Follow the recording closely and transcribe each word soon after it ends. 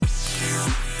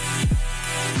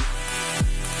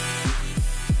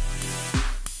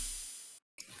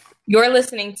You're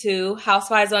listening to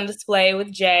Housewives on Display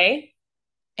with Jay.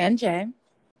 And Jay.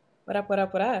 What up, what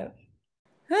up, what up?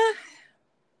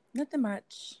 Nothing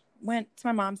much. Went to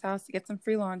my mom's house to get some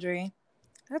free laundry.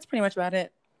 That's pretty much about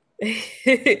it.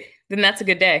 Then that's a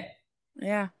good day.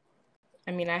 Yeah.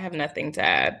 I mean, I have nothing to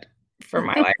add for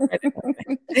my life.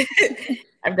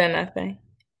 I've done nothing.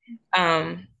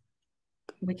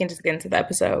 We can just get into the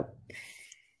episode.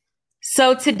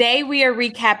 So today we are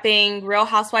recapping Real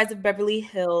Housewives of Beverly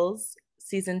Hills,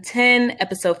 Season 10,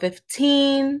 Episode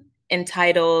 15,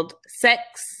 entitled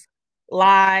Sex,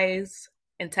 Lies,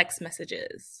 and Text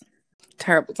Messages.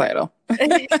 Terrible title. As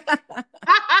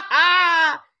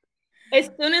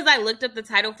soon as I looked up the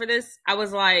title for this, I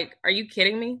was like, are you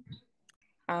kidding me?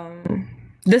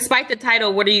 Despite the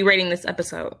title, what are you rating this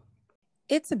episode?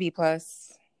 It's a B+.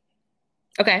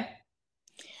 Okay.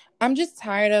 I'm just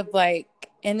tired of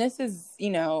and this is,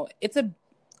 it's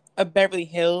a Beverly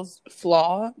Hills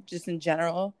flaw just in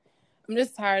general. I'm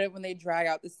just tired of when they drag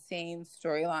out the same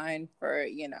storyline for,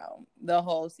 the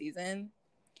whole season.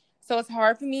 So it's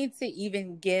hard for me to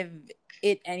even give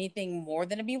it anything more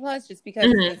than a B+, just because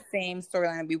it's the same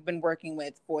storyline we've been working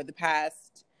with for the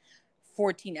past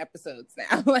 14 episodes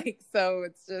now. So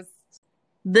it's just...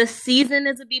 The season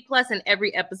is a B+, and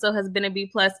every episode has been a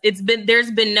B+.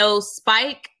 There's been no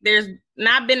spike. There's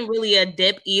not been really a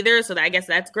dip either, so I guess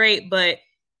that's great, but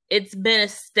it's been a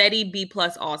steady B+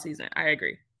 all season. I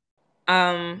agree.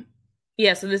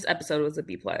 Yeah, so this episode was a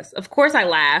B+. Of course I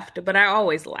laughed, but I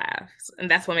always laugh, and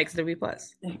that's what makes it a B+.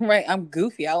 Right, I'm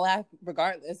goofy. I laugh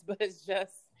regardless, but it's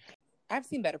just... I've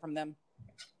seen better from them,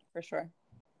 for sure.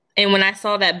 And when I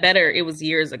saw that better, it was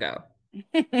years ago.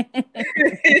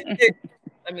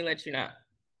 Let me let you know.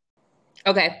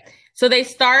 Okay. So they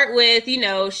start with,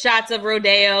 shots of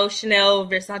Rodeo, Chanel,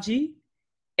 Versace.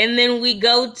 And then we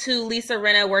go to Lisa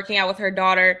Rinna working out with her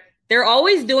daughter. They're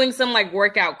always doing some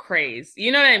workout craze.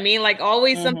 You know what I mean?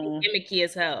 Always something gimmicky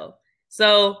as hell.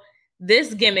 So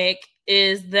this gimmick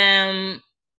is them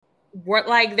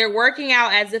they're working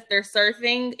out as if they're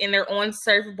surfing, and they're on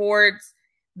surfboards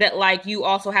that you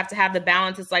also have to have the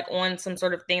balance. It's on some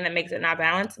sort of thing that makes it not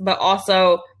balanced, but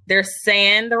also there's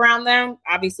sand around them,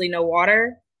 obviously no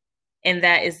water, and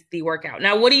that is the workout.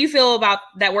 Now, what do you feel about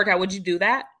that workout? Would you do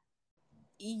that?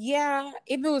 Yeah,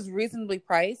 if it was reasonably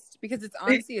priced, because it's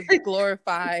honestly a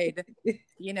glorified,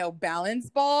 balance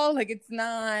ball. It's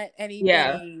not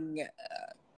anything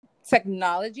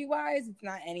technology-wise. It's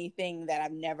not anything that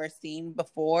I've never seen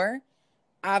before.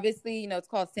 Obviously, it's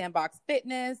called Sandbox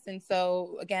Fitness. And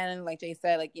so, again, like Jay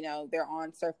said, they're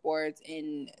on surfboards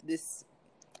in this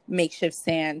makeshift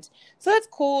sand. So that's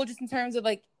cool just in terms of,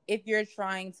 if you're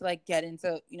trying to, get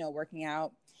into, working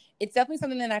out. It's definitely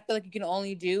something that I feel like you can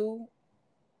only do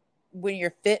when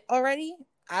you're fit already.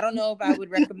 I don't know if I would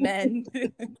recommend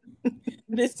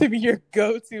this to be your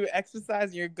go-to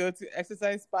exercise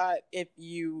spot if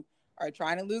you are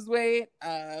trying to lose weight.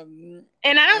 And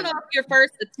I don't know if your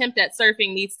first attempt at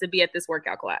surfing needs to be at this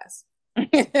workout class. You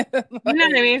know what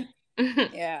I mean?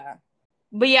 Yeah.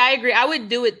 But yeah, I agree. I would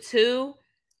do it too.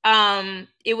 I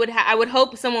would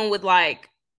hope someone would I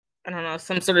don't know,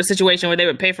 some sort of situation where they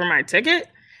would pay for my ticket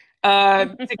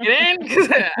to get in, because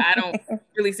I don't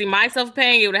really see myself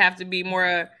paying. It would have to be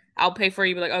more I'll pay for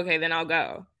you, be okay, then I'll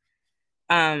go.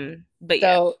 But yeah.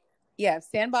 So yeah,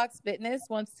 Sandbox Fitness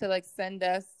wants to send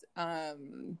us a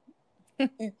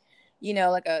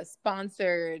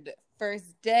sponsored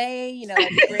first day,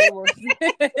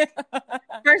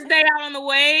 first day out on the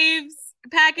waves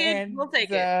package, and we'll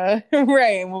take it.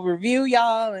 Right, and we'll review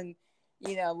y'all, and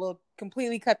we'll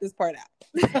completely cut this part out.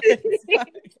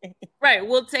 Right,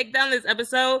 we'll take down this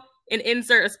episode and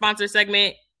insert a sponsor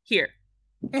segment here.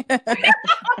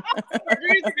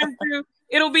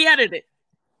 It'll be edited.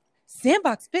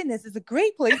 Sandbox Fitness is a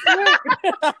great place to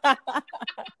work.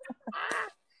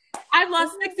 I've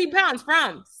lost 60 pounds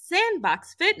from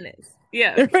Sandbox Fitness.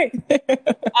 Yeah. Right.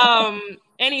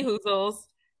 Any hoozles.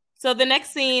 So the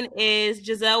next scene is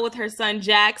Giselle with her son,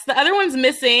 Jax. The other one's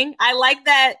missing. I like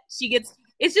that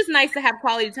it's just nice to have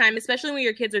quality time, especially when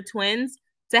your kids are twins,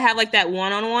 to have that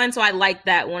one-on-one. So I like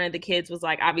that one of the kids was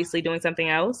obviously doing something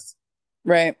else.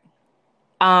 Right.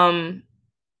 And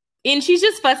she's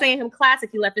just fussing at him.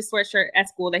 Classic. He left his sweatshirt at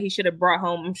school that he should have brought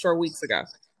home, I'm sure, weeks ago.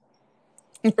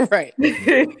 Right.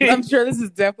 I'm sure this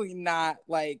is definitely not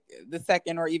the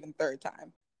second or even third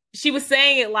time. She was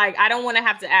saying it I don't want to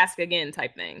have to ask again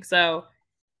type thing. So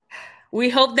we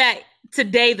hope that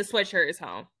today the sweatshirt is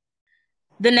home.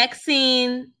 The next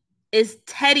scene is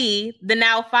Teddi, the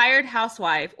now fired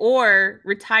housewife or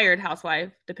retired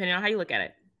housewife, depending on how you look at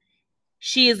it.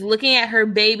 She is looking at her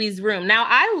baby's room. Now,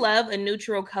 I love a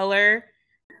neutral color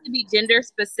to be gender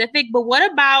specific, but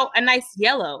what about a nice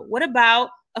yellow? What about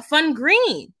a fun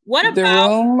green? What The about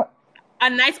room, a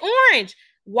nice orange?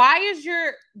 Why is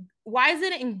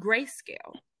it in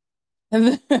grayscale?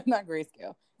 not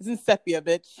grayscale. It's in sepia,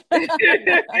 bitch.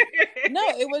 No,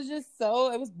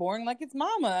 it was boring like its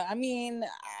mama. I mean,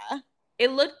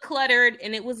 it looked cluttered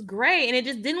and it was gray and it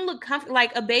just didn't look comfortable.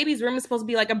 Like a baby's room is supposed to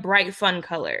be like a bright, fun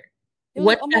color.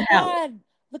 What oh the my hell? God,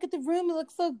 look at the room. It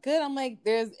looks so good. I'm like,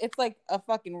 it's like a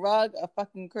fucking rug, a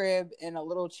fucking crib, and a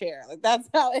little chair. Like that's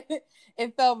how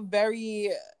it felt very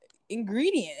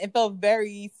ingredient. It felt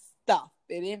very stuffed.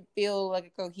 It didn't feel like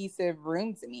a cohesive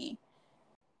room to me.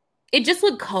 It just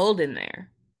looked cold in there.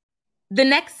 The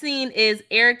next scene is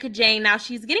Erika Jayne. Now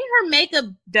she's getting her makeup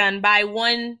done by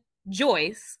one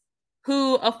Joyce,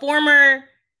 who a former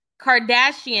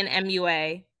Kardashian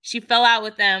MUA. She fell out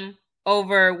with them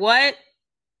over what?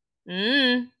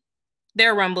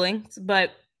 They're rumblings,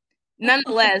 but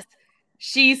nonetheless,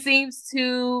 she seems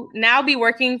to now be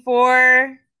working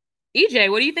for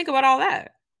EJ. What do you think about all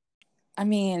that? I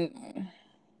mean,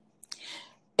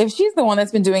 if she's the one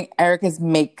that's been doing Erika's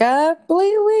makeup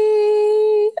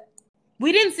lately.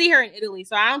 We didn't see her in Italy,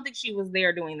 so I don't think she was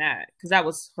there doing that because that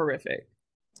was horrific.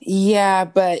 Yeah,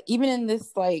 but even in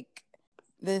this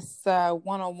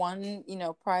one-on-one,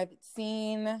 private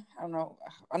scene, I don't know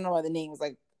why the name was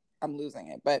like, I'm losing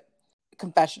it, but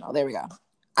confessional, there we go.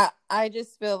 I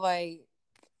just feel like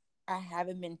I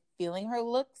haven't been feeling her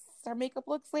makeup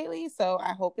looks lately, so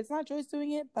I hope it's not Joyce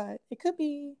doing it, but it could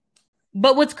be.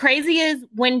 But what's crazy is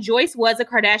when Joyce was a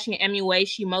Kardashian MUA,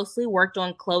 she mostly worked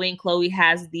on Khloe, and Khloe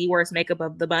has the worst makeup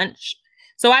of the bunch.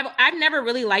 So I've never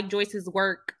really liked Joyce's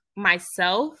work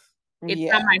myself.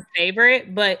 It's not my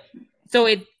favorite, but so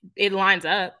it lines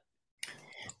up.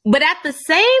 But at the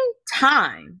same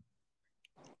time,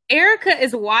 Erika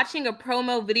is watching a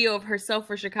promo video of herself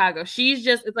for Chicago.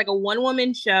 It's like a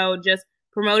one-woman show just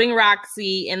promoting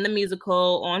Roxy in the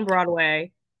musical on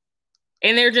Broadway.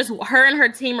 And her and her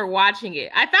team are watching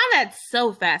it. I found that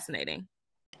so fascinating.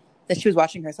 That she was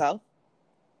watching herself?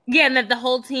 Yeah, and that the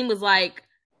whole team was like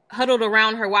huddled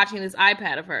around her watching this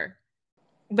iPad of her.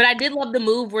 But I did love the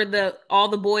move where all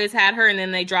the boys had her and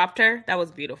then they dropped her. That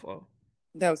was beautiful.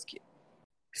 That was cute.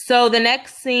 So the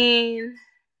next scene,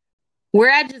 we're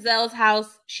at Giselle's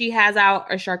house. She has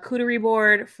out a charcuterie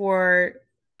board for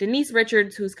Denise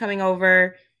Richards, who's coming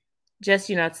over just,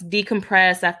 to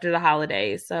decompress after the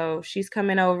holidays. So she's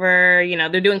coming over,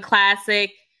 they're doing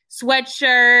classic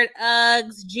sweatshirt,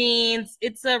 Uggs, jeans.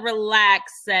 It's a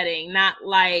relaxed setting, not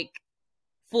like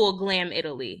full glam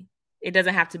Italy. It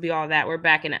doesn't have to be all that. We're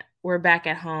back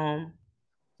at home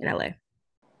in LA.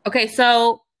 Okay,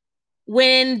 so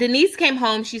when Denise came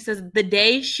home, she says the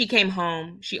day she came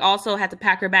home, she also had to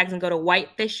pack her bags and go to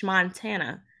Whitefish,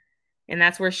 Montana. And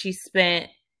that's where she spent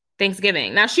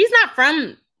Thanksgiving. Now, she's not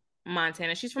from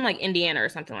Montana. She's from like Indiana or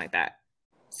something like that.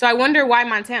 So I wonder why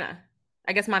Montana.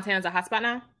 I guess Montana's a hotspot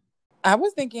now. I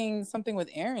was thinking something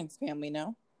with Aaron's family,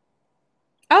 no?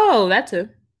 Oh, that too.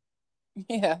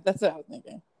 Yeah, that's what I was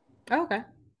thinking. Oh, okay.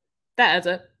 That adds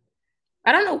up.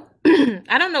 I don't know.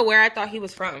 I don't know where I thought he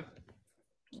was from.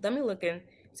 Let me look and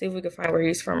see if we can find where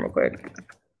he's from real quick.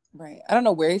 Right. I don't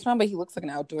know where he's from, but he looks like an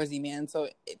outdoorsy man. So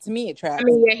to me, it tracks. I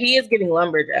mean, yeah, he is giving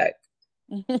lumberjack.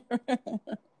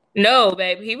 No,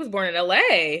 babe. He was born in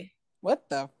LA. What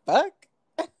the fuck?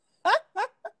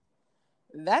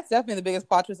 That's definitely the biggest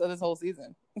plot twist of this whole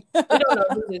season. We don't know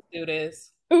who this dude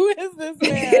is. Who is this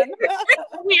man?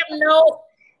 We have no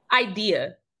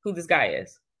idea who this guy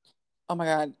is. Oh my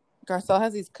God. Garcelle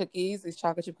has these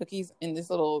chocolate chip cookies in this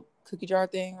little cookie jar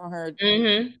thing on her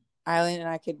island, and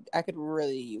I could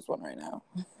really use one right now.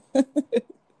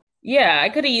 Yeah, I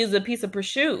could have used a piece of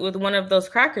prosciutto with one of those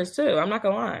crackers too. I'm not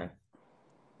gonna lie.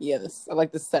 Yeah, I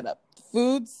like the setup.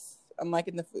 Foods, I'm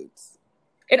liking the foods.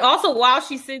 And also, while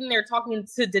she's sitting there talking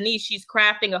to Denise, she's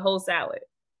crafting a whole salad.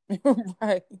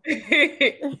 Right.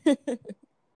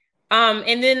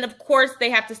 And then of course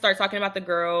they have to start talking about the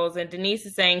girls, and Denise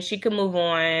is saying she could move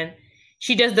on.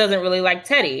 She just doesn't really like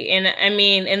Teddy. And I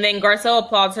mean, and then Garcelle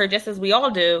applauds her just as we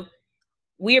all do.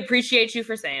 We appreciate you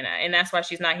for saying that, and that's why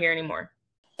she's not here anymore.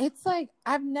 It's like,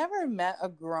 I've never met a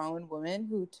grown woman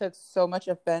who took so much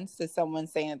offense to someone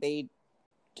saying that they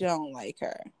don't like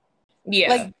her. Yeah.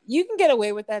 Like, you can get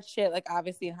away with that shit. Like,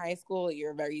 obviously in high school,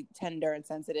 you're very tender and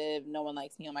sensitive. No one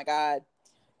likes me. Oh my God.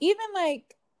 Even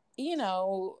like,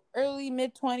 early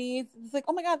mid-20s, it's like,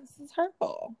 oh my God, this is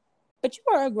hurtful. But you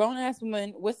are a grown-ass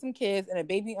woman with some kids and a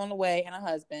baby on the way and a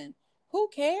husband. Who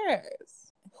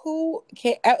cares?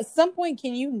 At some point,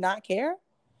 can you not care?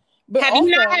 But have you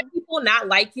not had people not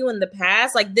like you in the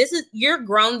past? Like, you're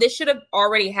grown. This should have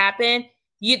already happened.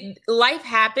 life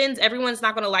happens. Everyone's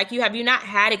not going to like you. Have you not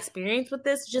had experience with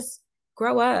this? Just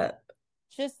grow up.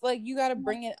 Just like you got to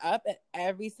bring it up at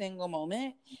every single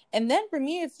moment. And then for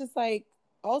me, it's just like,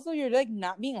 also you're like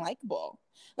not being likable.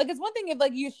 Like it's one thing if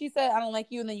like she said I don't like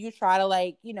you, and then you try to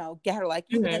like get her to like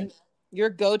you, but then your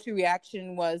go-to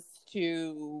reaction was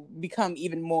to become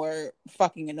even more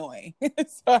fucking annoying.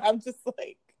 So I'm just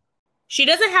like, she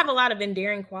doesn't have a lot of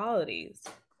endearing qualities,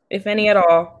 if any at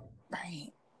all.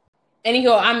 Right.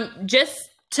 Anyhow, I'm just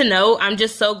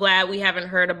so glad we haven't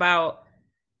heard about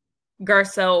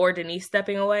Garcelle or Denise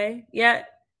stepping away yet.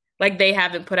 Like they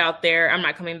haven't put out there, I'm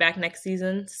not coming back next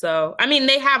season. So, I mean,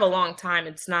 they have a long time.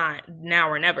 It's not now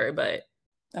or never, but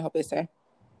I hope they stay.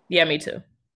 Yeah, me too.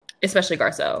 Especially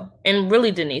Garcelle. And really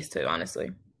Denise too,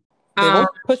 honestly. They both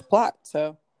push plot,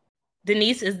 so.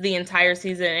 Denise is the entire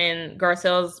season and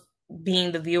Garcelle's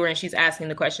being the viewer and she's asking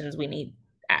the questions we need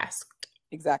asked.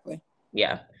 Exactly.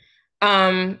 Yeah.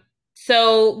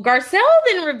 So Garcelle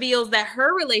then reveals that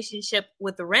her relationship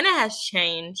with Rinna has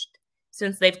changed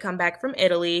since they've come back from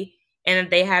Italy and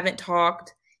they haven't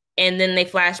talked. And then they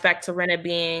flash back to Rinna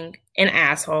being an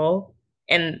asshole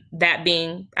and that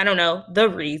being, I don't know, the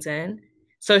reason.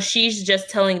 So she's just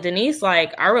telling Denise,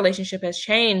 like, our relationship has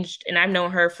changed and I've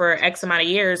known her for X amount of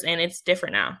years and it's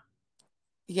different now.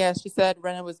 Yeah, she said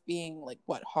Rinna was being like,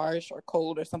 what, harsh or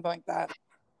cold or something like that.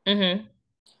 Mm-hmm.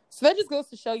 So that just goes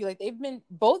to show you, like,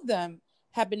 both of them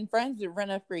have been friends with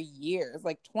Rinna for years,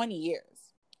 like 20 years.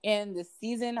 And the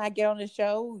season I get on the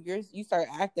show, you start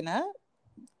acting up?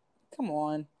 Come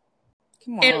on.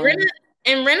 And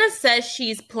Rinna says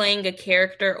she's playing a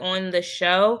character on the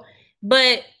show,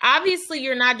 but obviously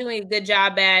you're not doing a good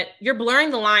job you're blurring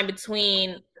the line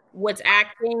between what's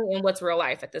acting and what's real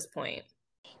life at this point.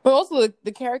 But also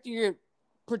the character you're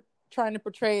trying to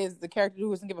portray is the character who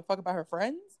doesn't give a fuck about her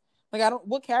friends. Like,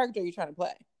 what character are you trying to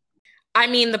play? I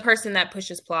mean, the person that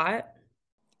pushes plot.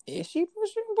 Is she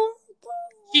pushing plot?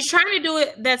 She's trying to do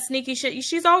it, that sneaky shit.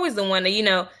 She's always the one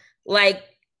that, like,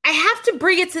 I have to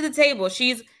bring it to the table.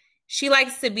 She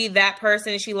likes to be that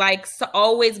person. She likes to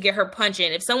always get her punch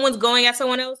in. If someone's going at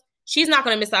someone else, she's not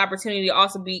going to miss the opportunity to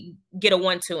also get a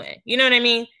 1-2 in. You know what I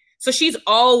mean? So she's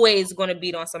always going to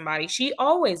beat on somebody. She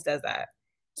always does that.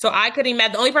 So I could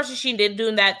imagine the only person she did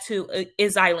do that to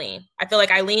is Eileen. I feel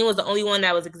like Eileen was the only one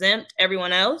that was exempt.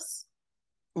 Everyone else.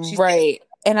 Right.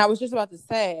 And I was just about to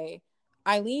say,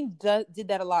 Eileen did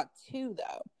that a lot too,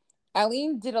 though.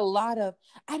 Eileen did a lot of,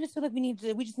 I just feel like we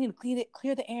just need to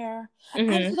clear the air.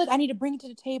 Mm-hmm. I just feel like I need to bring it to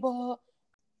the table.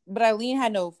 But Eileen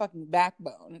had no fucking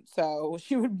backbone. So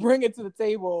she would bring it to the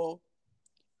table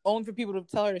only for people to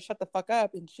tell her to shut the fuck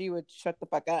up, and she would shut the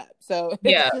fuck up. So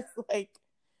it's just like,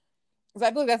 because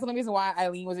I feel like that's the only reason why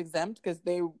Eileen was exempt, because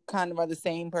they kind of are the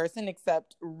same person,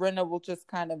 except Rinna will just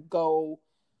kind of go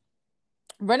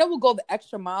the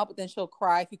extra mile, but then she'll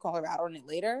cry if you call her out on it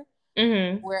later.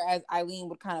 Mm-hmm. Whereas Eileen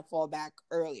would kind of fall back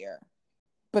earlier.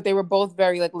 But they were both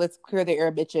very like, let's clear the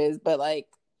air, bitches. But like,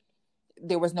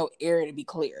 there was no air to be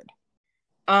cleared.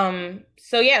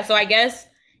 So I guess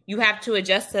you have to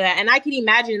adjust to that. And I can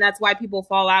imagine that's why people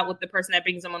fall out with the person that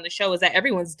brings them on the show, is that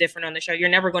everyone's different on the show. You're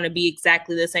never going to be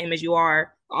exactly the same as you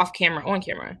are off camera, on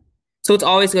camera. So it's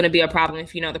always going to be a problem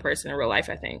if you know the person in real life,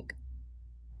 I think.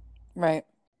 Right.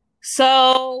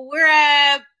 So we're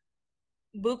at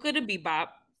Buca de Bebop,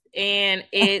 and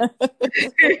it's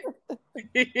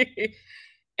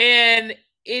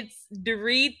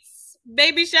Dorit's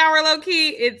baby shower, low key.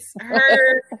 It's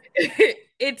her.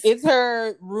 It's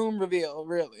her room reveal,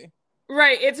 really.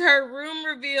 Right. It's her room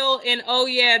reveal, and oh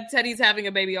yeah, Teddy's having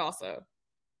a baby also.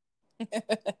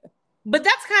 But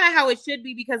that's kind of how it should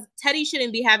be, because Teddy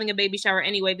shouldn't be having a baby shower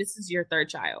anyway. This is your third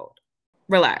child.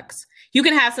 Relax. You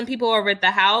can have some people over at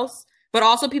the house, but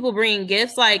also people bringing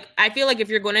gifts. Like, I feel like if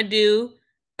you're going to do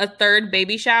a third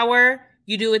baby shower,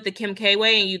 you do it the Kim K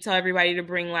way and you tell everybody to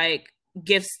bring like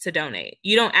gifts to donate.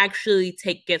 You don't actually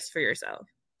take gifts for yourself.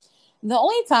 The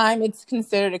only time it's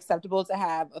considered acceptable to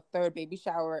have a third baby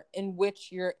shower in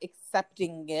which you're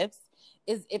accepting gifts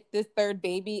is if this third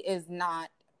baby is not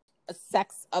a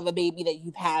sex of a baby that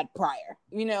you've had prior.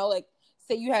 Like,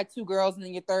 say you had 2 girls and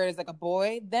then your third is like a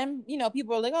boy, then,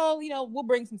 people are like, oh, we'll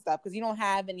bring some stuff because you don't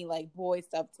have any like boy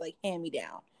stuff to like hand me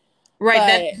down. Right,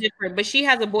 that's different. But she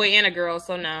has a boy and a girl,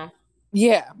 so no.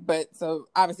 Yeah, but so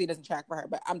obviously it doesn't track for her.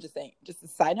 But I'm just saying, just a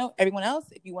side note, everyone else,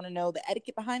 if you want to know the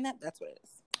etiquette behind that, that's what it is.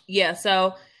 Yeah,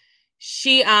 so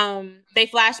they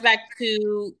flash back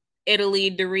to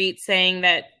Italy, Dorit saying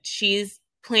that she's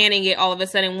planning it all of a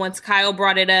sudden once Kyle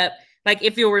brought it up. Like,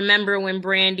 if you'll remember when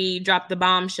Brandy dropped the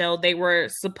bombshell, they were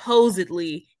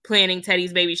supposedly planning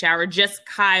Teddy's baby shower, just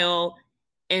Kyle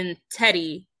and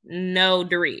Teddy no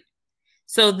Dorit.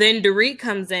 So then Dorit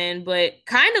comes in, but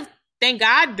kind of thank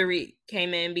God Dorit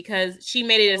came in because she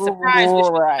made it a surprise, which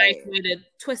was a nice way to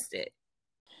twist it.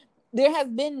 There has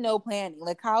been no planning.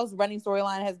 Like Kyle's running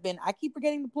storyline has been, I keep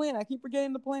forgetting the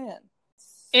plan.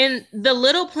 And the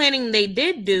little planning they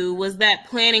did do was that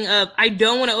planning of, I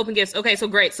don't want to open gifts. Okay, so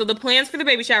great. So the plans for the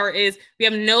baby shower is we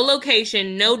have no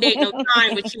location, no date, no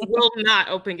time, but you will not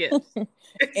open gifts.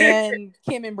 And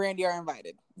Kim and Brandy are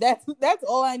invited. That's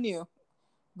all I knew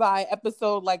by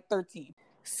episode like 13.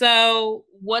 So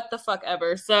what the fuck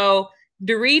ever. So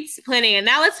Dorit's planning. And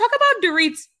now let's talk about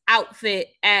Dorit's outfit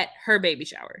at her baby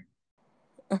shower.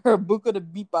 Her Buka the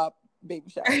Bebop baby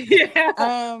shower.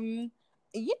 Yeah.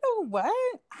 You know what?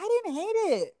 I didn't hate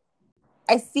it.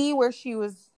 I see where she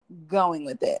was going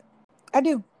with it. I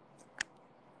do.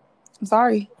 I'm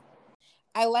sorry.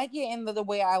 I like it in the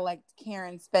way I liked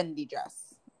Karen's Fendi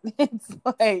dress. It's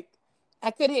like,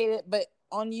 I could hate it, but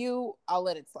on you, I'll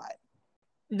let it slide.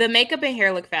 The makeup and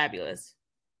hair look fabulous.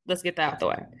 Let's get that out the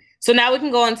way. So now we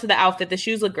can go into the outfit. The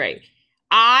shoes look great.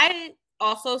 I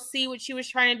also see what she was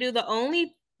trying to do.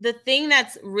 The thing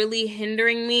that's really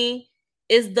hindering me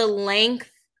is the length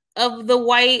of the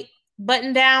white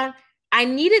button down. I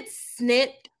need it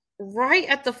snipped right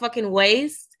at the fucking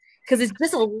waist because it's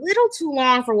just a little too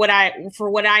long for what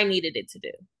I needed it to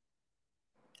do.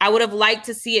 I would have liked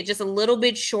to see it just a little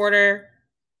bit shorter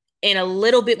and a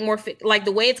little bit more like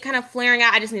the way it's kind of flaring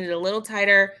out. I just needed a little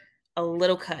tighter, a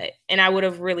little cut, and I would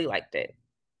have really liked it.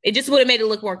 It just would have made it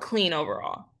look more clean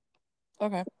overall.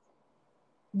 Okay.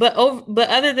 But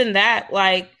other than that,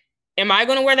 like, am I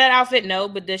going to wear that outfit? No,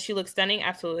 but does she look stunning?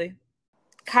 Absolutely.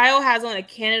 Kyle has on a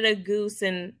Canada Goose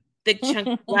and thick,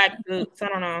 chunky black boots. I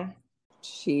don't know.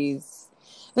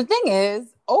 The thing is,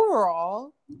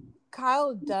 overall,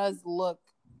 Kyle does look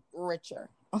richer.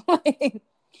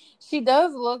 She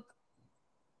does look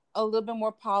a little bit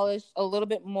more polished, a little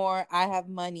bit more, I have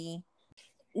money.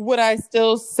 Would I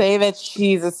still say that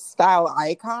she's a style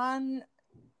icon?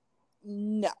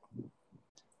 No.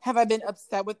 Have I been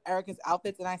upset with Erica's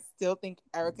outfits and I still think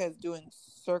Erica is doing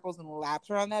circles and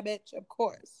laps around that bitch? Of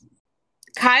course.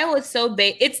 Kyle is so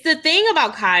big. It's the thing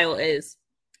about Kyle is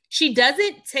she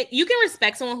doesn't take, you can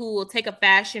respect someone who will take a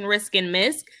fashion risk and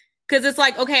miss because it's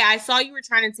like, okay, I saw you were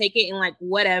trying to take it and like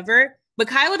whatever, but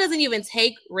Kyla doesn't even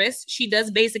take risks. She does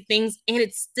basic things and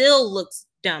it still looks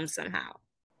dumb somehow.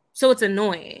 So it's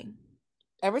annoying.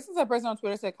 Ever since that person on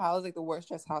Twitter said Kyla's like the worst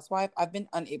dressed housewife, I've been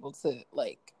unable to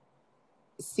like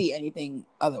see anything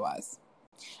otherwise.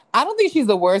 I don't think she's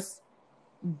the worst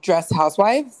dressed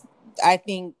housewife. I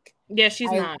think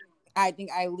she's not. I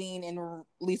think Eileen and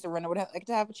Lisa Rinna would like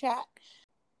to have a chat,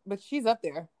 but she's up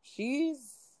there.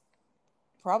 She's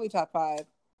probably top 5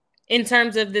 in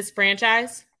terms of this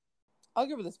franchise. I'll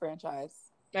give her this franchise.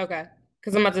 Okay,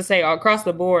 because I'm about to say across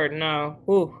the board, no.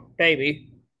 Ooh, baby.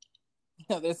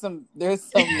 No, there's some there's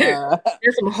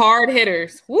some hard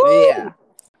hitters. Woo! Yeah.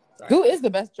 Sorry. Who is the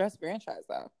best dressed franchise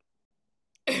though?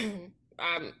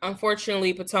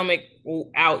 Unfortunately, Potomac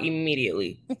out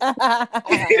immediately.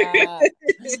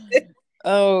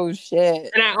 Oh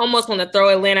shit! And I almost want to throw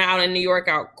Atlanta out and New York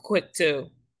out quick too.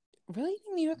 Really,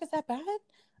 New York is that bad?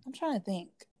 I'm trying to think.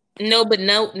 No, but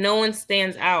no one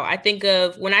stands out.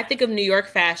 When I think of New York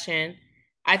fashion,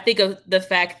 I think of the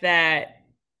fact that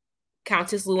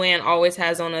Countess Luann always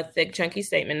has on a thick, chunky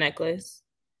statement necklace.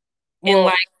 Well, and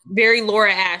like very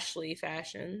Laura Ashley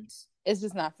fashions. It's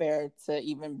just not fair to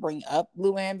even bring up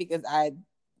Luann because I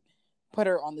put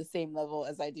her on the same level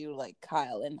as I do like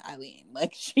Kyle and Eileen.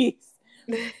 Like she's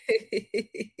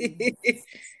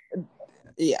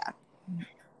yeah.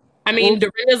 I mean,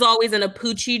 Dorinda's always in a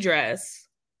Poochie dress.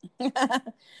 Is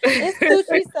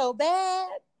Poochie so bad?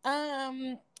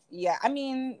 Yeah, I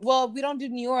mean, well, we don't do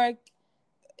New York.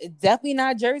 It's definitely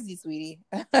not Jersey, sweetie.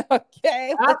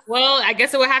 Okay. Well, I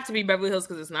guess it would have to be Beverly Hills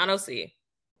because it's not OC.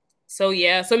 So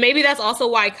yeah, so maybe that's also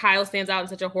why Kyle stands out in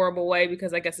such a horrible way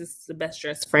because I guess it's the best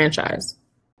dressed franchise.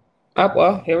 Oh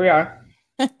well, here we are.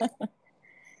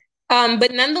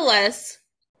 But nonetheless,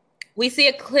 we see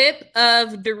a clip of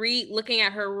Dorit looking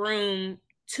at her room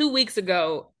 2 weeks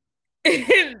ago.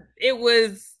 It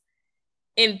was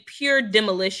in pure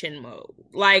demolition mode.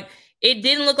 Like it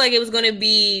didn't look like it was going to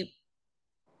be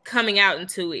coming out in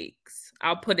 2 weeks.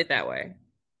 I'll put it that way.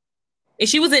 And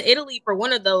she was in Italy for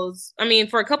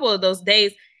for a couple of those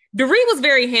days. Dorit was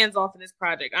very hands-off in this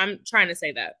project. I'm trying to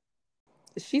say that.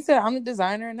 She said, I'm the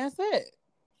designer and that's it.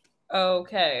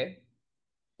 Okay.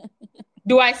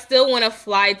 Do I still want to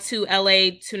fly to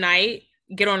LA tonight,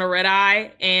 get on a red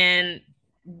eye, and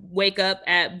wake up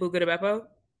at Buca di Beppo?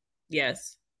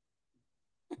 Yes.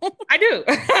 I do.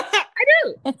 I I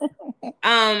do.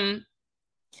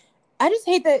 I just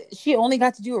hate that she only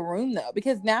got to do a room though,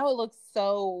 because now it looks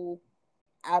so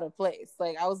out of place.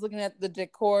 Like I was looking at the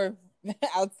decor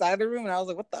outside the room and I was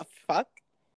like, what the fuck?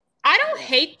 I don't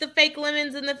hate the fake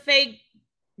lemons and the fake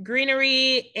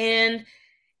greenery, and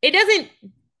it doesn't,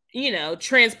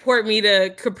 transport me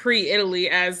to Capri, Italy,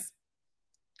 as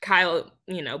Kyle,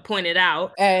 pointed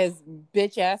out. As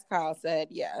bitch ass Kyle said,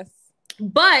 yes.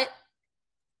 But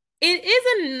it is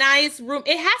a nice room.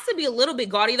 It has to be a little bit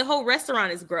gaudy. The whole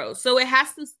restaurant is gross. So it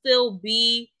has to still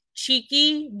be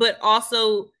cheeky, but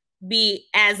also be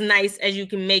as nice as you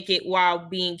can make it while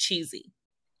being cheesy.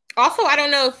 Also, I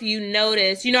don't know if you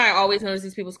noticed, I always notice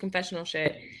these people's confessional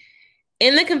shit.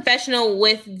 In the confessional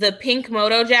with the pink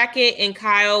moto jacket and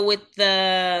Kyle with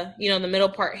the, the middle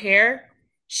part hair,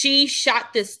 she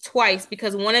shot this twice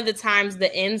because one of the times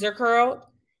the ends are curled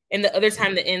and the other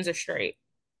time the ends are straight.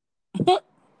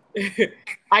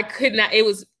 I could not, it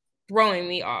was throwing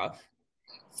me off.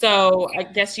 So I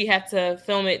guess she had to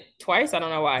film it twice. I don't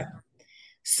know why.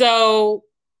 So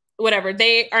whatever.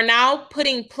 They are now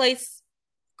putting place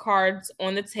cards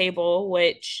on the table,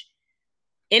 which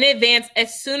in advance,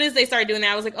 as soon as they started doing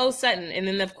that, I was like, oh, Sutton. And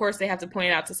then of course they have to point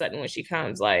it out to Sutton when she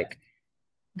comes, like,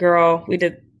 girl, we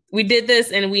did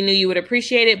this and we knew you would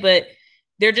appreciate it, but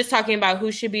they're just talking about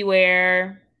who should be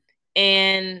where.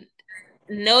 And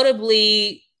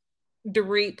notably,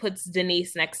 Dorit puts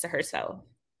Denise next to herself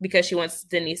because she wants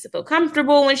Denise to feel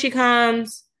comfortable when she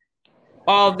comes,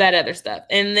 all of that other stuff.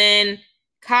 And then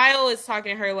Kyle is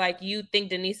talking to her like, you think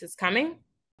Denise is coming?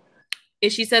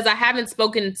 And she says, I haven't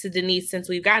spoken to Denise since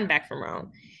we've gotten back from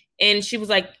Rome. And she was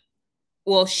like,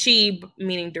 well, she,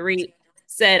 meaning Dorit,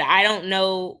 said, I don't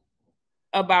know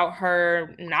about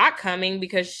her not coming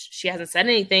because she hasn't said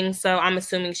anything, so I'm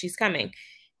assuming she's coming.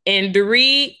 And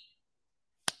Dorit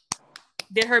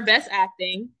did her best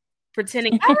acting,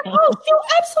 pretending, oh, she'll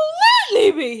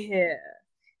absolutely be here.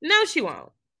 No, she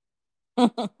won't.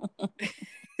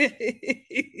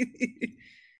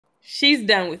 She's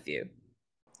done with you.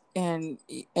 And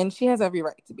she has every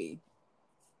right to be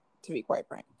quite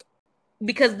frank.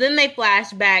 Because then they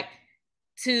flash back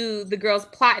to the girls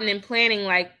plotting and planning,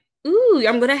 like, ooh,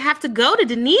 I'm gonna have to go to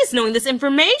Denise knowing this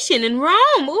information in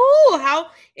Rome. Ooh, how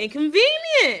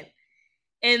inconvenient.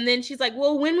 And then she's like,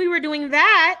 well, when we were doing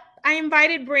that, I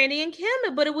invited Brandy and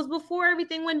Kim, but it was before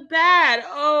everything went bad.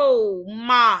 Oh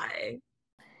my.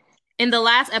 In the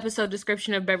last episode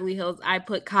description of Beverly Hills, I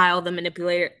put Kyle the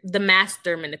manipulator, the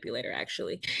master manipulator,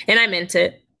 actually. And I meant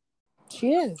it.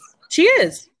 She is. She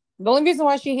is. The only reason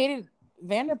why she hated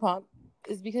Vanderpump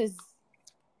is because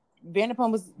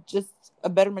Vanderpump was just a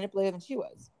better manipulator than she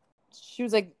was. She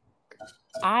was like,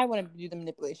 I want to do the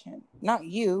manipulation, not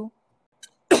you.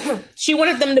 She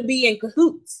wanted them to be in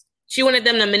cahoots. She wanted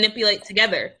them to manipulate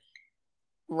together.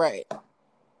 Right.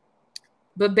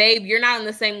 But babe, you're not on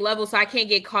the same level, so I can't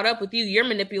get caught up with you. Your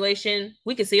manipulation,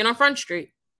 we can see it on Front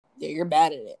Street. Yeah, you're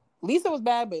bad at it. Lisa was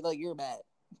bad, but like you're bad.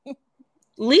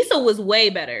 Lisa was way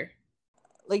better.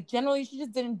 Like generally, she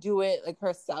just didn't do it like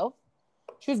herself.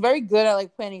 She was very good at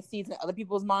like planting seeds in other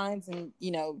people's minds and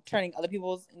turning other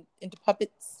people's into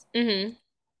puppets. Mm-hmm.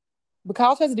 But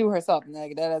Kyle tries to do it herself, and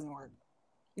like that doesn't work.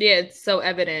 Yeah, it's so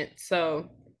evident. So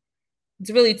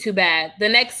it's really too bad. The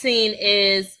next scene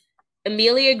is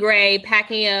Amelia Gray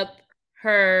packing up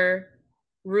her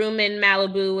room in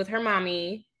Malibu with her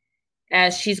mommy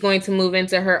as she's going to move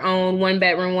into her own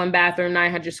 1-bedroom, 1-bathroom,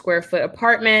 900 square foot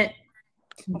apartment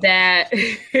that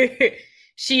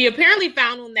she apparently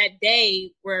found on that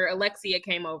day where Alexia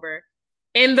came over.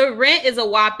 And the rent is a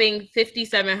whopping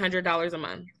 $5,700 a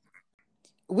month.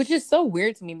 Which is so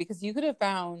weird to me because you could have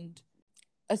found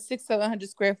a 600-700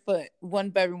 square foot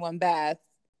 1-bedroom, 1-bath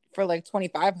for like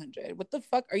 $2,500. What the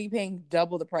fuck are you paying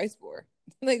double the price for?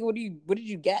 Like, what did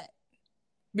you get?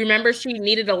 Remember, she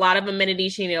needed a lot of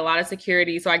amenities. She needed a lot of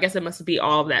security. So I guess it must be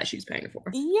all of that she's paying for.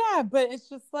 Yeah, but it's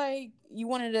just like you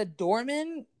wanted a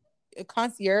doorman, a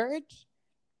concierge.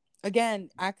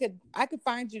 Again, I could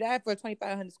find you that for a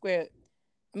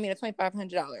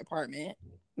 $2,500 apartment.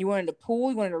 You wanted a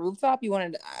pool, you wanted a rooftop,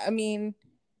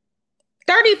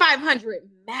 $3,500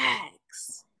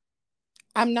 max.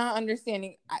 I'm not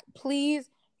understanding. Please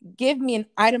give me an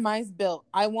itemized bill.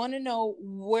 I want to know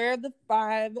where the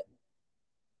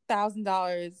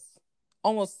 $5,000,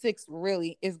 almost $6,000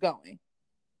 really, is going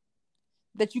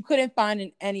that you couldn't find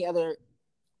in any other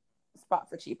spot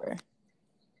for cheaper.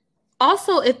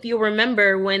 Also, if you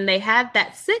remember when they had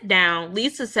that sit down,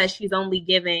 Lisa says she's only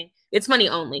giving, it's money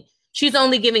only. She's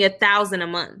only giving $1,000 a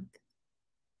month.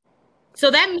 So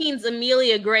that means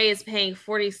Amelia Gray is paying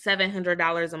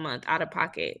 $4,700 a month out of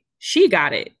pocket. She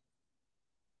got it.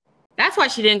 That's why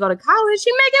she didn't go to college.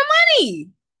 She making money.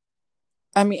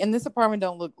 I mean, and this apartment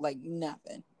don't look like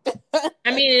nothing.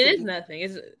 I mean, it is nothing.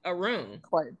 It's a room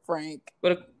Quite frank.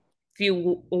 with a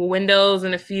few windows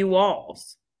and a few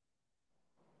walls.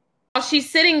 While she's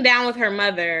sitting down with her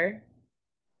mother,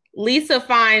 Lisa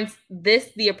finds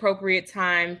this the appropriate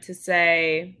time to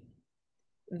say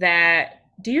that,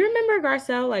 do you remember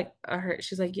Garcelle? Like,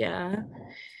 she's like, yeah.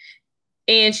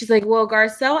 And she's like, well,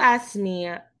 Garcelle asked me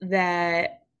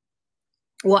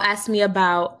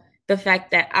about the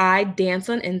fact that I dance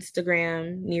on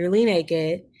Instagram nearly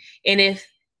naked, and if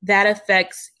that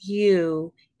affects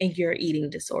you and your eating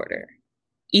disorder.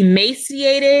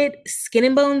 Emaciated, skin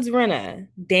and bones Renna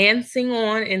dancing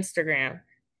on Instagram,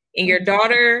 and your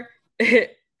daughter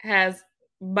has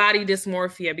body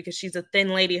dysmorphia because she's a thin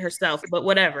lady herself, but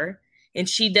whatever. And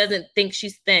she doesn't think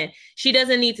she's thin. She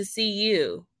doesn't need to see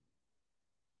you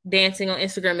dancing on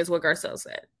Instagram, is what Garcelle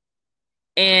said.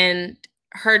 And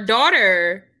her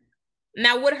daughter,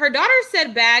 now what her daughter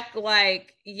said back,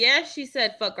 like, yeah, she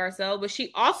said fuck Garcelle, but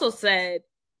she also said,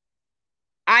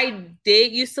 I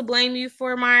did used to blame you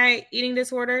for my eating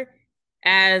disorder.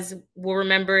 As we'll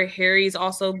remember, Harry's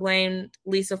also blamed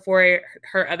Lisa for it.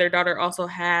 Her other daughter also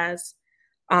has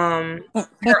her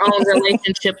own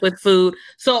relationship with food.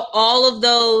 So all of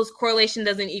those, correlation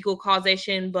doesn't equal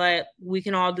causation, but we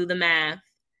can all do the math.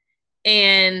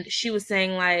 And she was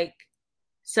saying, like,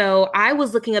 so I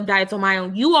was looking up diets on my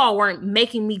own. You all weren't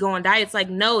making me go on diets. Like,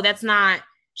 no, that's not,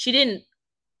 she didn't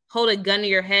hold a gun to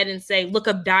your head and say, look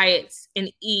up diets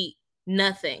and eat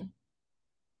nothing.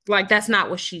 Like, that's not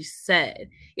what she said.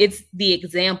 It's the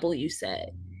example you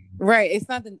said. Right.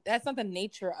 That's not the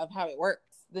nature of how it works.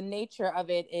 The nature of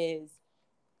it is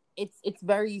it's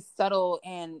very subtle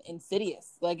and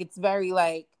insidious. Like, it's very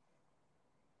like,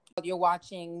 you're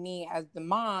watching me as the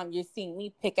mom, you're seeing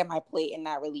me pick at my plate and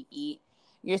not really eat.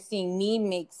 You're seeing me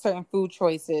make certain food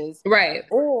choices. Right.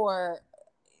 Or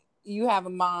you have a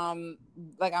mom,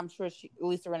 like I'm sure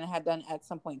Lisa Rinna had done at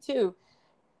some point too,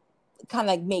 kind of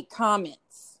like make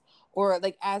comments. Or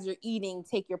like as you're eating,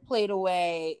 take your plate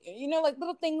away. You know, like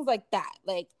little things like that.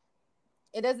 Like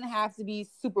it doesn't have to be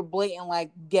super blatant,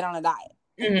 like get on a diet.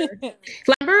 Mm-hmm.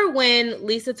 Remember when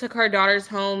Lisa took her daughters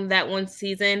home that one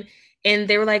season and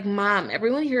they were like, Mom,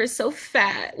 everyone here is so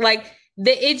fat. Like,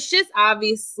 it's just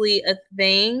obviously a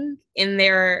thing in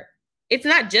their, it's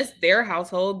not just their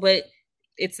household, but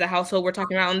it's the household we're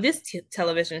talking about on this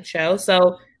television show.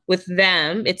 So with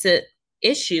them, it's a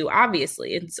issue,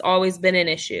 obviously. It's always been an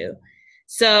issue.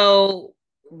 So.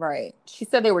 Right. She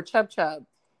said they were chub.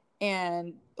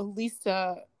 And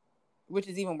Lisa, which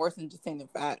is even worse than just saying they're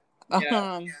fat,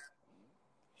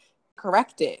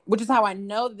 correct it, which is how I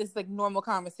know this is like normal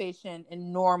conversation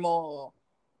and normal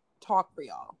talk for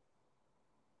y'all.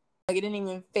 Like it didn't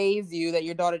even faze you that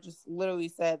your daughter just literally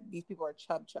said these people are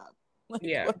chub. Like,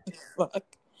 yeah. What the fuck?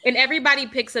 And everybody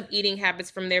picks up eating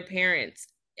habits from their parents.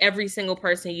 Every single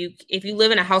person, if you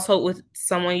live in a household with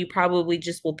someone, you probably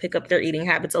just will pick up their eating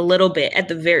habits a little bit at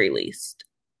the very least.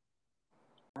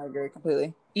 I agree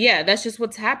completely. Yeah, that's just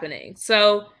what's happening.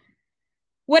 So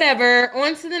whatever,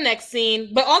 on to the next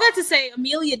scene. But all that to say,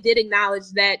 Amelia did acknowledge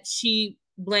that she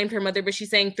blamed her mother, but she's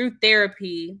saying through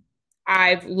therapy,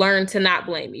 I've learned to not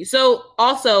blame you. So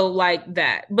also like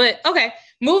that. But okay,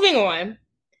 moving on.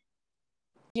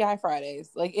 GI Fridays.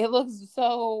 Like it looks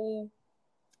so.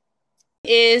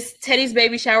 Is Teddy's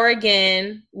baby shower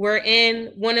again. We're in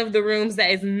one of the rooms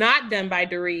that is not done by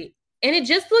Dorit. And it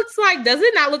just looks like, does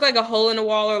it not look like a hole in the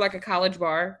wall or like a college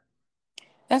bar?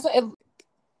 That's what it.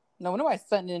 No wonder why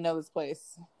Sutton didn't know this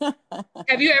place.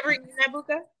 Have you ever eaten that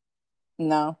buka?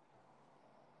 No.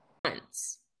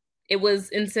 Once. It was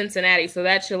in Cincinnati, so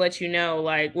that should let you know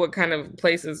like what kind of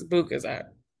places buka's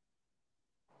at.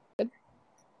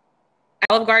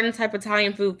 Olive Garden type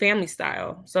Italian food, family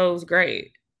style. So it was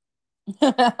great.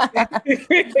 So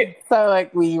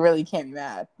like we really can't be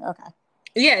mad. Okay.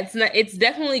 Yeah, it's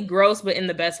definitely gross, but in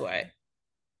the best way.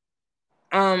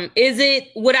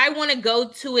 Would I want to go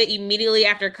to it immediately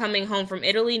after coming home from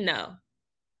Italy? No.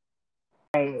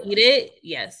 Eat it?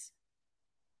 Yes.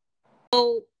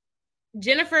 So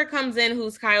Jennifer comes in,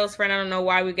 who's Kyle's friend. I don't know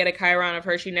why we get a chyron of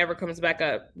her. She never comes back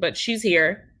up, but she's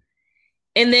here.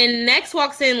 And then next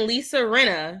walks in Lisa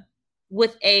Rinna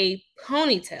with a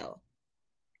ponytail.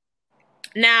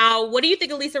 Now, what do you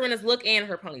think of Lisa Rinna's look and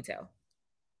her ponytail?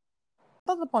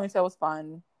 I thought the ponytail was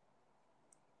fun.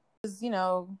 It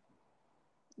was,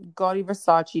 gaudy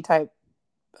Versace type.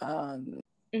 I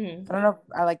don't know if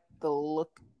I like the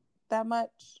look that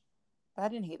much, but I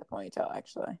didn't hate the ponytail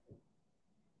actually.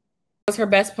 It was her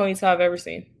best ponytail I've ever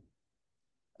seen.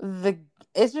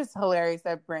 It's just hilarious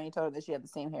that Brandy told her that she had the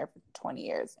same hair for 20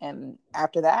 years. And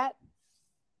after that,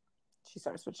 she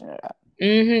started switching it up.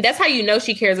 That's how you know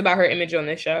she cares about her image on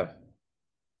this show.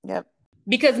 Yep.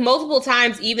 Because multiple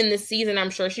times, even this season, I'm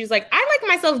sure she's like, I like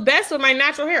myself best with my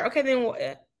natural hair. Okay, then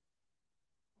what?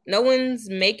 No one's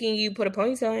making you put a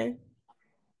ponytail in.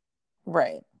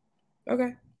 Right.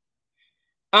 Okay.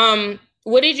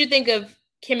 What did you think of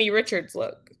Kimmy Richards'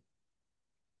 look?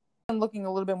 I'm looking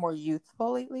a little bit more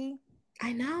youthful lately.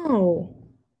 I know.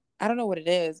 I don't know what it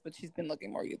is, but she's been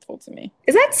looking more youthful to me.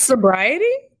 Is that sobriety?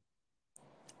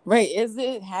 Right. Is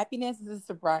it happiness? Is it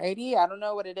sobriety? I don't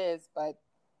know what it is, but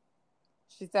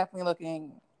she's definitely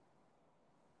looking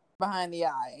behind the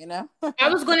eye, you know? I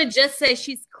was going to just say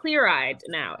she's clear-eyed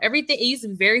now. Everything, it used to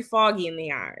be very foggy in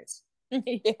the eyes.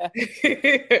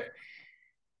 Yeah.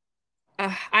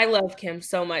 I love Kim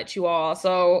so much, you all.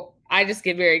 So I just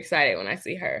get very excited when I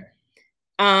see her.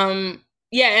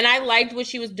 Yeah, and I liked what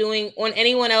she was doing. On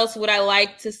anyone else, would I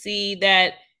like to see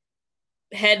that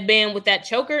headband with that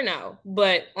choker? No,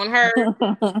 but on her,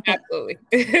 absolutely.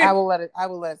 I will let it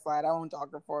slide. I won't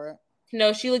dog her for it.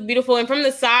 No, she looked beautiful. And from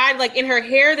the side, like in her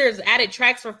hair, there's added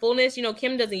tracks for fullness. You know,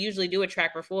 Kim doesn't usually do a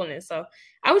track for fullness. So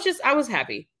I was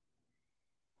happy.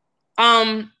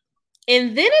 And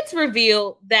then it's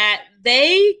revealed that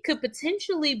they could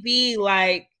potentially be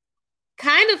like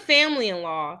kind of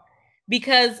family-in-law,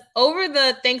 because over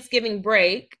the Thanksgiving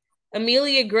break,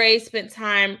 Amelia Gray spent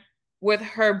time with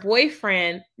her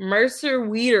boyfriend, Mercer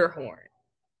Wiederhorn,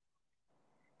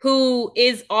 who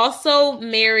is also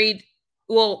married.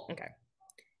 Well, okay.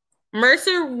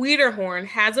 Mercer Wiederhorn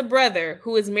has a brother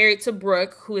who is married to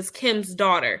Brooke, who is Kim's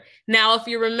daughter. Now, if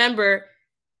you remember,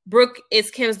 Brooke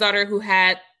is Kim's daughter who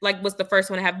was the first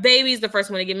one to have babies, the first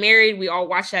one to get married. We all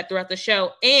watched that throughout the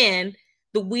show. And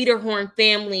the Wiederhorn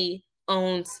family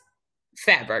owns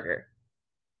Fatburger.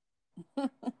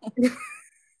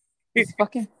 This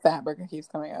fucking Fatburger keeps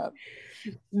coming up.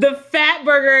 The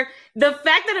Fatburger, the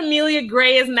fact that Amelia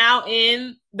Gray is now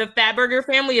in the Fatburger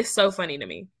family is so funny to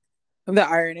me. The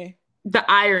irony. The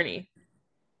irony.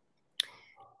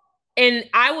 And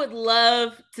I would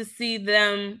love to see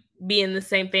them be in the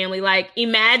same family. Like,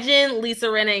 imagine Lisa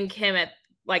Rinna and Kim at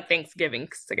like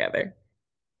Thanksgivings together.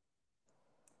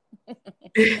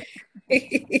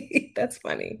 That's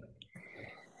funny.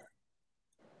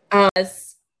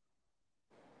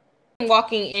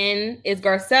 Walking in is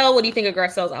Garcelle. What do you think of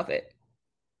Garcelle's outfit?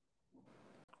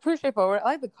 Pretty straightforward. I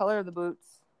like the color of the boots.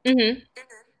 Mm-hmm.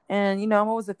 And, you know, I'm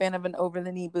always a fan of an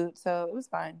over-the-knee boot, so it was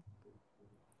fine.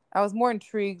 I was more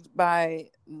intrigued by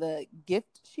the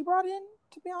gift she brought in,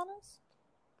 to be honest.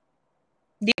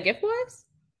 The gift was?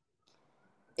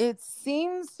 It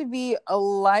seems to be a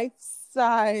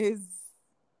life-size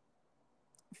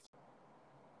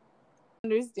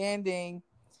understanding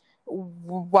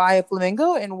why a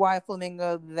flamingo and why a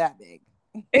flamingo that big.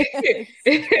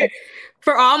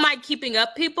 For all my keeping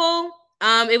up people,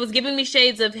 it was giving me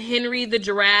shades of Henry the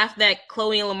giraffe that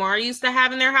Chloe and Lamar used to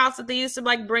have in their house that they used to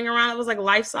like bring around. It was like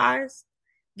life size.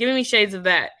 Giving me shades of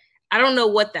that. I don't know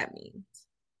what that means.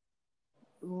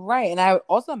 Right. And I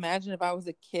also imagine if I was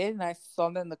a kid and I saw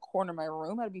that in the corner of my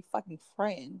room, I'd be fucking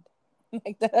frightened.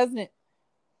 Like, that doesn't,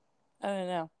 I don't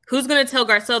know. Who's going to tell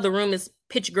Garcelle the room is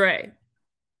pitch gray?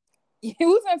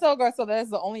 Who's going to tell Garcelle that's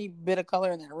the only bit of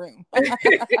color in that room?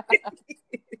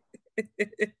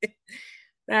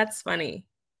 That's funny.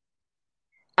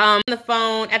 On the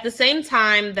phone, at the same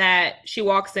time that she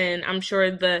walks in, I'm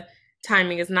sure the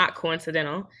timing is not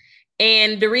coincidental,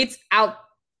 and Dorit's out,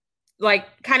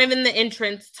 like, kind of in the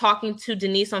entrance, talking to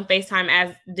Denise on FaceTime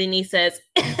as Denise says,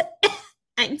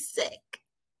 I'm sick.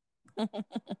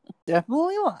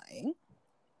 Definitely lying.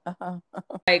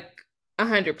 Like,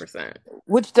 100%.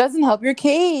 Which doesn't help your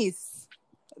case.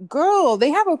 Girl, they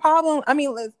have a problem. I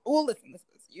mean, listen.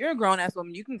 You're a grown-ass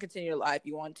woman. You can continue to lie if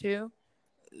you want to.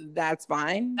 That's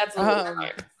fine. That's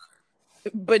fine.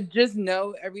 But just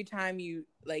know every time you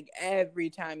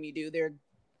do, they're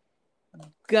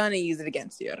gonna use it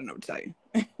against you. I don't know what to tell you.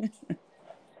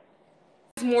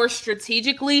 More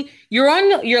strategically, you're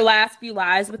on your last few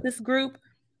lies with this group.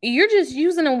 You're just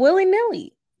using them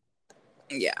willy-nilly.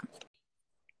 Yeah.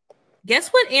 Guess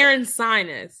what Aaron's sign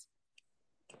is?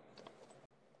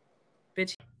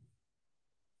 Bitch.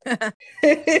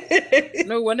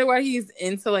 No wonder why he's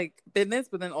into like fitness,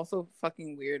 but then also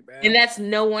fucking weird, bro. And that's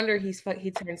no wonder he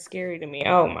turned scary to me.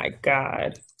 Oh my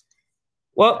god.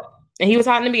 Well, and he was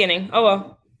hot in the beginning. Oh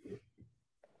well.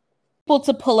 People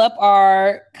to pull up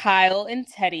are Kyle and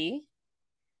Teddy.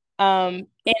 And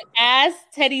as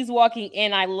Teddy's walking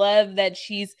in, I love that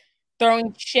she's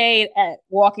throwing shade at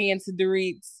walking into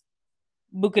Dorit's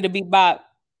Buka de Beat Bop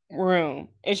room,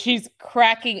 and she's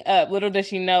cracking up. Little does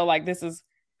she know, like, this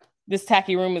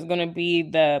tacky room is going to be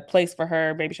the place for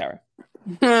her baby shower.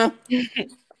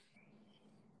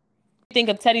 Think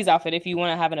of Teddy's outfit if you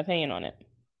want to have an opinion on it.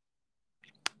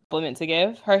 Compliment to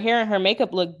give. Her hair and her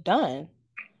makeup look done.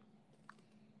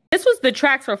 This was the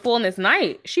tracks for Fullness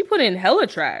Night. She put in hella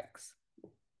tracks.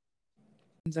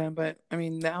 But I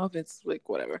mean, the outfit's like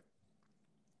whatever.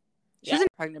 She's in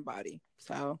a pregnant body,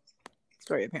 so it's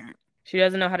very apparent. She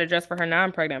doesn't know how to dress for her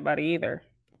non-pregnant body either.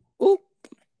 Ooh.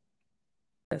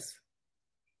 Yes.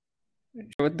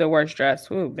 With the worst dress.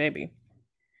 Ooh, baby.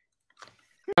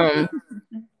 So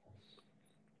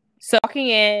walking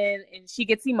in, and she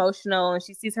gets emotional, and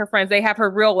she sees her friends. They have her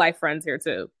real life friends here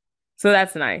too, so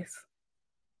that's nice.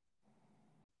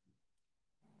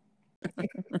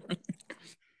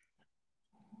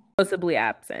 Possibly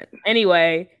absent.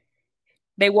 Anyway,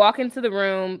 they walk into the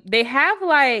room. They have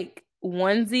like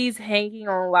onesies hanging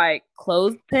on like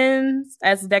clothespins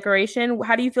as decoration.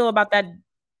 How do you feel about that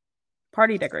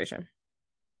party decoration?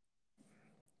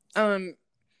 It kind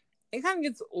of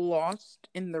gets lost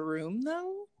in the room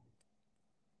though.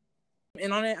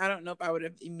 And on it, I don't know if I would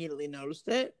have immediately noticed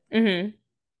it. Mm-hmm.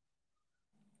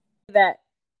 That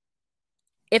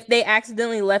if they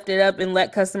accidentally left it up and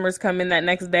let customers come in that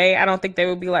next day, I don't think they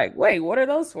would be like, wait, what are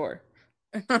those for?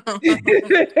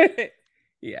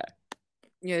 Yeah.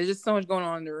 Yeah, there's just so much going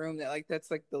on in the room that like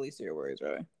that's like the least of your worries,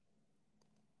 really.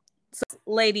 So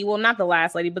lady, well, not the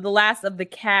last lady, but the last of the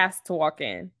cast to walk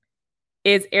in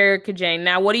is Erika Jayne.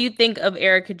 Now, what do you think of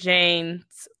Erika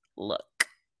Jayne's look?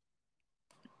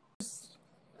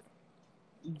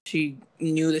 She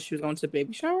knew that she was going to the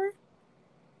baby shower?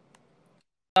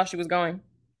 Thought she was going.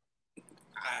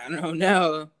 I don't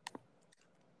know.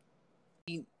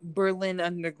 Berlin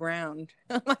Underground.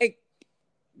 Like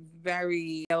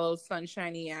very yellow,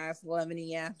 sunshiny ass,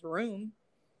 lemony ass room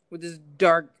with this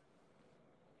dark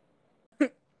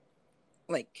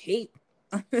like cape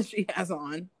that she has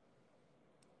on.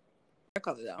 I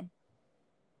call it though.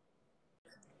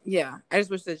 Yeah, I just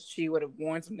wish that she would have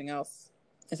worn something else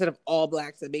instead of all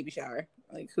blacks at baby shower.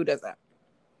 Like, who does that?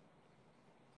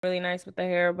 Really nice with the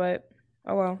hair, but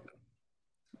oh well.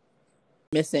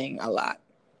 Missing a lot.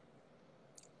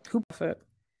 Who fit?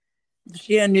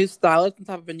 She had a new stylist on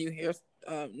top of a new hair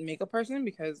makeup person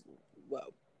because,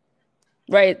 whoa.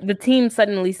 Right. The team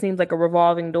suddenly seems like a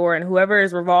revolving door, and whoever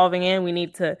is revolving in, we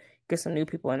need to get some new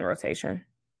people in rotation.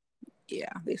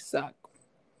 Yeah, they suck.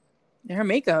 And her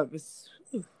makeup is...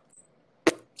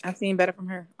 I've seen better from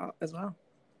her as well.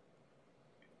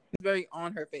 It's very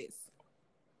on her face.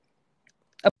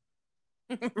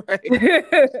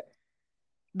 Right.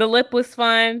 The lip was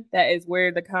fun. That is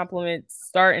where the compliments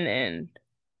start and end.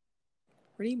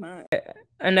 Pretty much.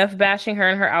 Enough bashing her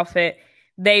and her outfit.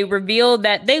 They revealed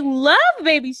that they love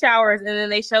baby showers, and then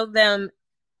they showed them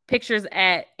pictures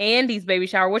at Andy's baby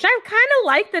shower, which I kind of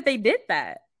like that they did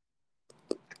that.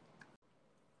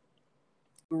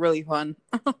 Really fun.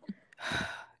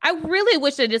 I really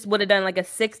wish they just would have done like a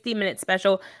 60-minute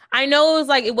special. I know it was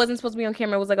like it wasn't supposed to be on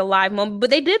camera, it was like a live moment, but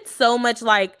they did so much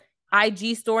like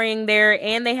IG storying there,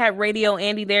 and they had Radio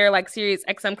Andy there, like Sirius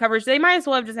XM coverage. They might as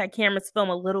well have just had cameras film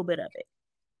a little bit of it.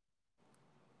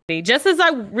 Just as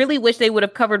I really wish they would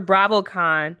have covered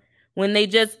BravoCon when they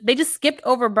just skipped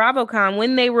over BravoCon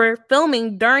when they were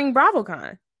filming during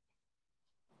BravoCon.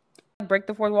 Break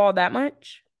the fourth wall that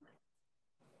much?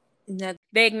 No.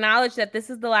 They acknowledge that this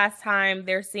is the last time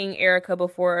they're seeing Erika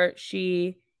before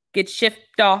she gets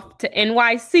shifted off to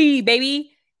NYC,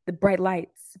 baby. The bright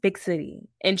lights, big city.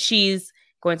 And she's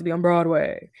going to be on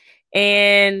Broadway.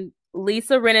 And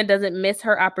Lisa Rinna doesn't miss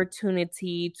her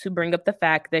opportunity to bring up the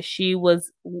fact that she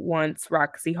was once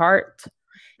Roxy Hart.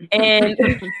 And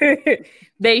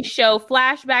they show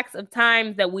flashbacks of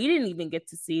times that we didn't even get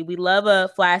to see. We love a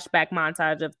flashback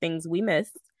montage of things we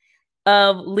missed.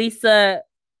 Of Lisa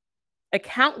a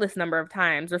countless number of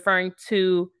times referring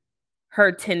to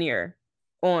her tenure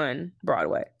on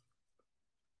Broadway.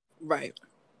 Right.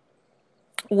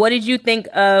 What did you think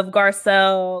of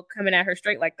Garcelle coming at her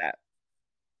straight like that?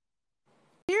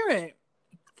 Hear it.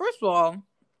 First of all,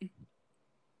 a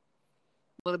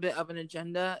little bit of an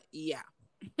agenda. Yeah.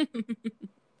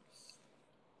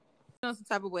 Some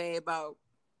type of way about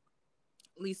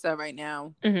Lisa right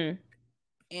now.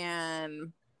 Mm-hmm.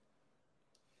 And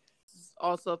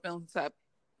also feeling some type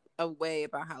of way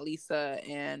about how Lisa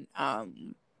and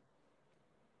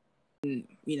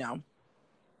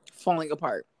falling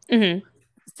apart. Mm-hmm.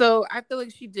 So I feel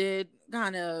like she did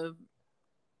kind of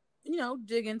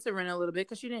dig into Rinna a little bit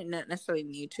because she didn't necessarily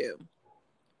need to,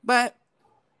 but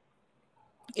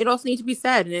it also needs to be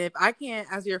said. And if I can't,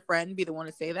 as your friend, be the one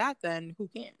to say that, then who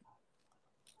can?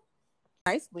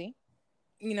 nicely,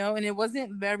 you know, and it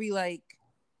wasn't very like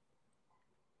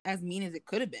as mean as it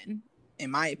could have been,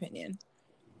 in my opinion.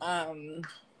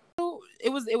 So it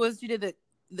was she did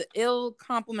the ill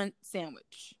compliment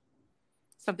sandwich.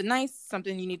 Something nice,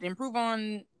 something you need to improve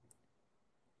on,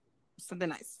 something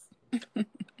nice.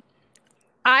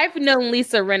 I've known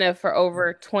Lisa Rinna for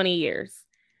over 20 years.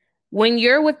 When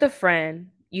you're with a friend,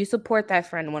 you support that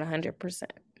friend 100%.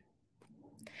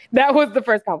 That was the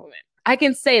first compliment. I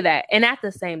can say that. And at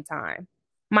the same time,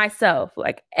 myself,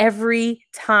 like every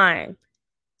time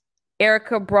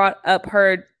Erica brought up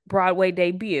her Broadway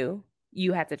debut,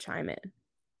 you had to chime in.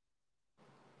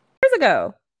 Years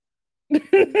ago.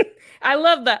 I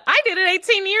love that. I did it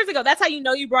 18 years ago. That's how you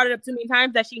know you brought it up too many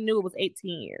times, that she knew it was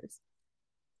 18 years.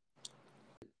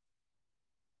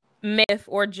 Myth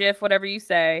or GIF, whatever you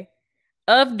say,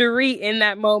 of Dorit in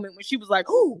that moment when she was like,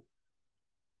 "Ooh."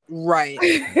 Right.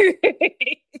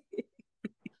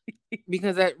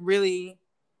 Because that really,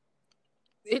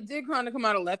 it did kind of come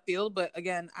out of left field, but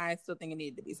again, I still think it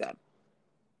needed to be said.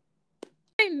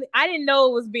 I didn't know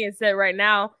it was being said right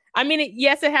now. I mean,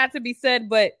 yes, it had to be said,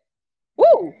 but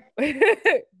woo,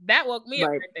 that woke me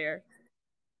up right there.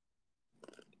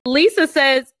 Lisa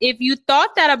says, if you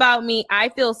thought that about me, I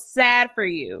feel sad for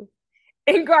you.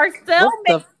 And Garcelle, what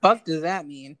the fuck does that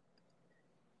mean?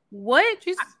 What?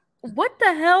 What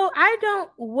the hell?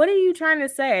 What are you trying to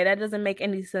say? That doesn't make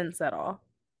any sense at all.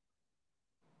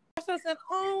 Garcelle said,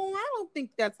 oh, I don't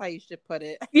think that's how you should put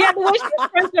it. Yeah, but when she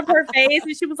scrunched up her face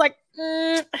and she was like,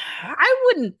 I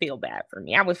wouldn't feel bad for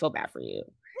me. I would feel bad for you.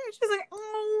 She's like,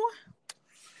 I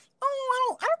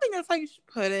don't think that's how you should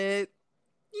put it.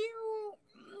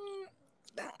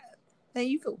 That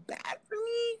you feel bad for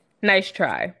me? Nice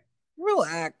try.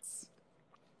 Relax.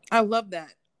 I love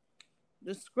that.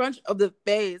 The scrunch of the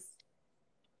face.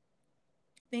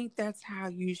 I think that's how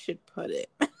you should put it.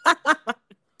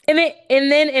 And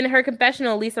then in her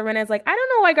confessional, Lisa Rinna is like, I don't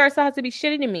know why Garcelle has to be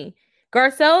shitty to me.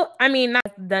 Garcelle, I mean,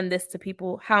 not done this to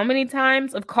people how many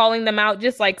times of calling them out,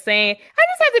 just like saying, I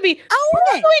just have to be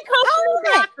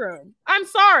bathroom. I'm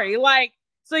sorry. Like,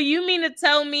 so you mean to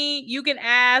tell me you can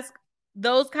ask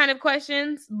those kind of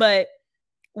questions, but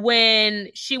when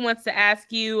she wants to ask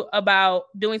you about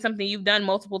doing something you've done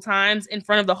multiple times in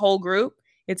front of the whole group,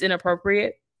 it's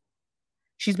inappropriate.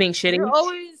 She's being shitty. You're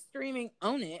always screaming,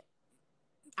 own it.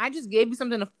 I just gave you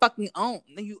something to fucking own.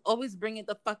 And you always bring it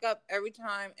the fuck up every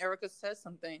time Erica says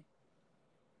something.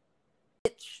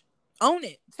 Bitch, own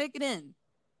it. Take it in.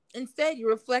 Instead, you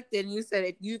reflected and you said,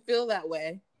 if you feel that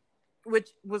way, which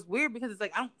was weird because it's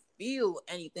like, I don't feel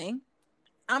anything.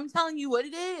 I'm telling you what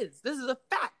it is. This is a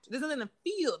fact. There's nothing to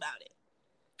feel about it.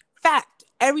 Fact.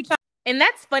 Every time. And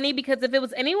that's funny because if it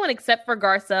was anyone except for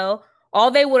Garcelle, all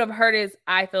they would have heard is,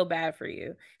 I feel bad for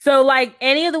you. So like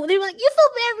they were like, you feel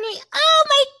bad for me? Oh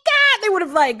my God. They would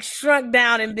have like shrunk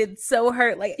down and been so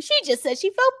hurt. Like, she just said she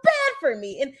felt bad for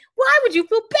me. And why would you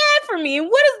feel bad for me? And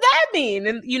what does that mean?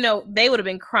 And you know, they would have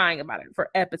been crying about it for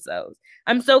episodes.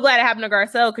 I'm so glad it happened to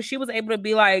Garcelle because she was able to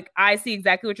be like, I see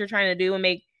exactly what you're trying to do and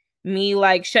make me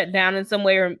like shut down in some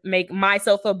way or make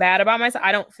myself feel bad about myself.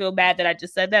 I don't feel bad that I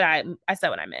just said that. I said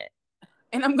what I meant.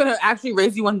 And I'm going to actually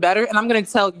raise you one better. And I'm going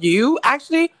to tell you,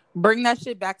 actually, bring that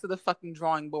shit back to the fucking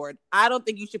drawing board. I don't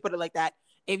think you should put it like that.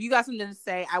 If you got something to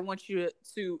say, I want you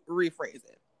to rephrase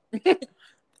it.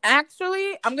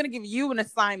 Actually, I'm going to give you an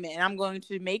assignment. And I'm going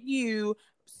to make you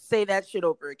say that shit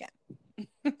over again.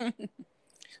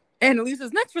 And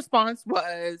Lisa's next response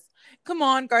was, come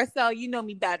on, Garcelle, you know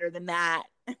me better than that.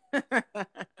 And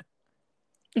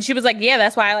she was like, yeah,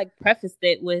 that's why I like prefaced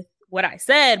it with what I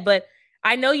said. But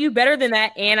I know you better than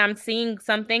that, and I'm seeing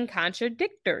something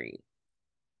contradictory.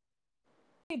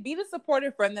 Be the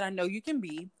supportive friend that I know you can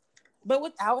be, but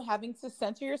without having to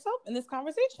censor yourself in this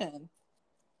conversation.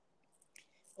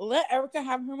 Let Erica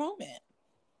have her moment.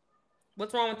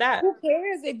 What's wrong with that? Who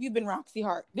cares if you've been Roxy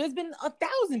Hart? There's been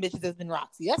 1,000 bitches that's been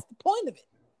Roxy. That's the point of it.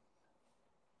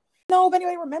 No, if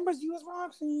anybody remembers you as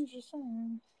Roxy, just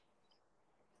saying.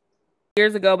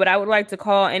 Years ago, but I would like to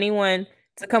call anyone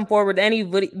to come forward with any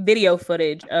video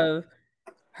footage of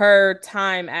her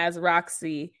time as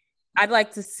Roxy. I'd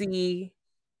like to see,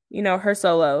 you know, her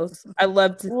solos. I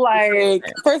love to like.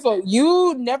 First of all,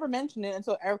 you never mentioned it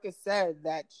until Erica said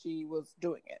that she was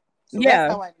doing it. So yeah,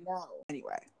 that's how I know.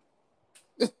 Anyway,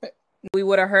 we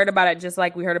would have heard about it just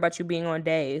like we heard about you being on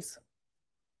Days.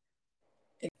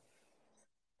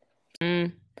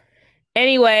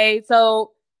 Anyway,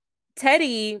 so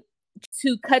Teddy,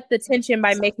 to cut the tension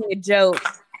by making a joke,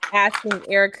 asking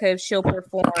Erica if she'll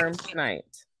perform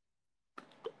tonight.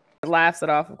 Laughs it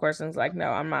off, of course, and is like, no,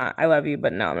 I'm not. I love you,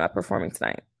 but no, I'm not performing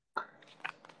tonight.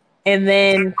 And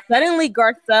then suddenly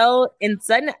Garcelle and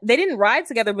Sutton, they didn't ride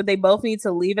together, but they both need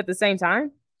to leave at the same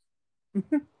time.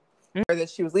 Or that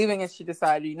she was leaving and she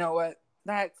decided, you know what,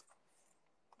 that's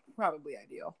probably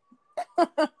ideal.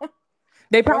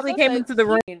 They probably came into the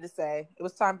room. Needed to say it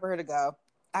was time for her to go.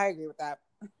 I agree with that.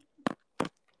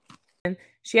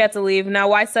 She had to leave. Now,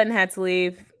 why Sutton had to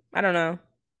leave, I don't know.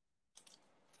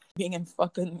 Being in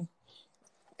fucking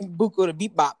Buko to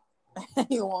Beep Bop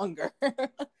any longer.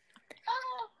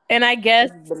 And I guess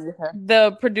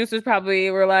the producers probably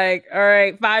were like, all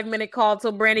right, 5-minute call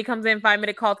till Brandi comes in,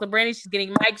 5-minute call till Brandi.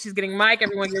 She's getting Mike.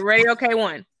 Everyone get ready. Okay,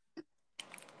 one.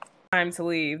 Time to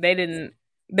leave.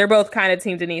 They're both kind of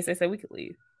Team Denise. They said we could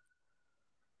leave.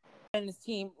 And his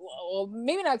team, well,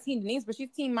 maybe not Team Denise, but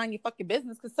she's Team Mind Your Fucking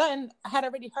Business because Sutton had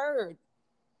already heard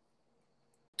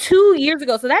 2 years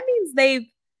ago. So that means they've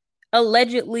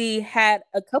allegedly had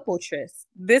a couple trysts.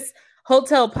 This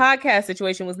hotel podcast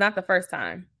situation was not the first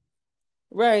time.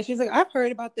 Right. She's like, I've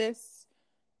heard about this.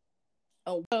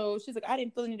 Oh, so she's like, I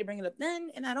didn't feel the need to bring it up then,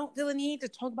 and I don't feel the need to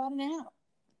talk about it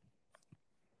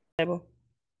now.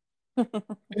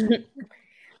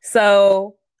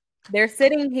 So they're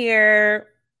sitting here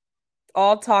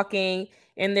all talking,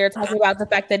 and they're talking about the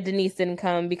fact that Denise didn't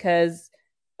come because,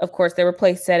 of course, there were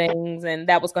place settings, and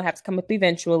that was going to have to come up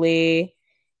eventually.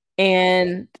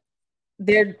 And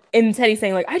Teddy's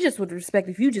saying, like, I just would respect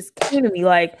if you just came to me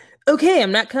like, okay,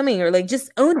 I'm not coming, or like,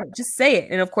 just own it, just say it.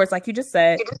 And of course, like you just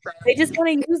said, they just want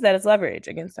to use that as leverage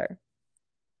against her.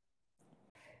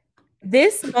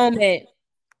 This moment,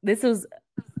 this was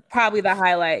probably the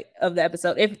highlight of the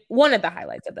episode, if one of the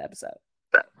highlights of the episode.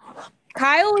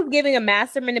 Kyle was giving a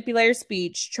master manipulator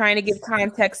speech, trying to give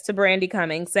context to Brandi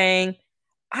coming, saying,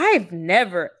 I've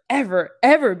never, ever,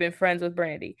 ever been friends with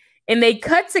Brandi. And they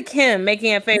cut to Kim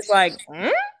making a face like,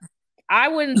 I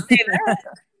wouldn't say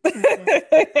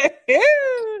that.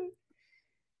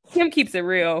 Kim keeps it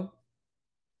real.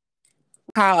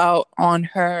 Kyle on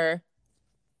her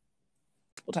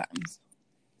times.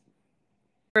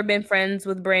 Never been friends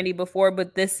with Brandi before,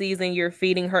 but this season you're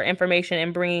feeding her information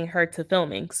and bringing her to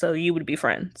filming, so you would be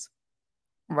friends.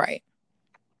 Right.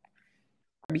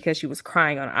 Because she was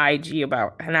crying on IG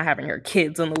about not having her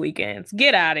kids on the weekends.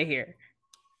 Get out of here.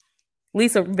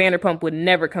 Lisa Vanderpump would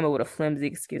never come up with a flimsy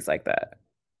excuse like that.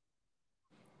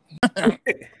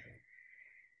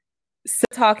 So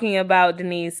talking about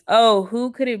Denise, oh,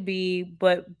 who could it be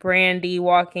but Brandi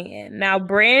walking in? Now,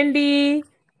 Brandi,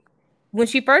 when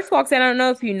she first walks in, I don't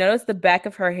know if you noticed the back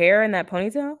of her hair in that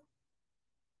ponytail.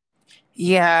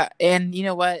 Yeah, and you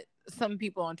know what? Some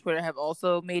people on Twitter have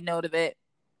also made note of it.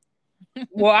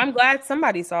 Well, I'm glad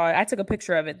somebody saw it. I took a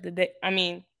picture of it.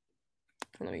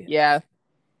 Yeah,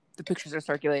 the pictures are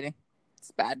circulating.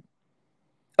 It's bad.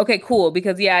 Okay, cool.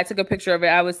 Because I took a picture of it.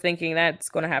 I was thinking that's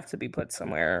going to have to be put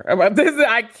somewhere about this.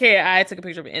 I can't. I took a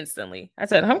picture of it instantly. I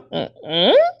said, huh?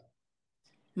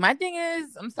 My thing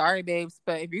is, I'm sorry, babes,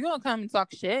 but if you're going to come and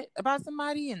talk shit about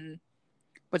somebody and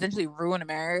potentially ruin a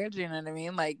marriage, you know what I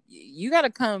mean? Like, you got to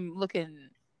come looking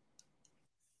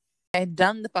and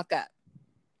done the fuck up.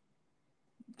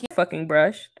 Fucking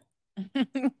brushed.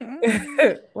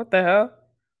 What the hell?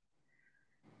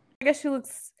 I guess she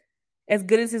looks as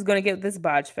good as he's going to get with this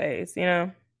bodge face, you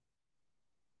know?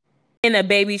 In a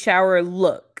baby shower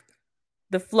look.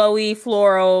 The flowy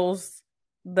florals,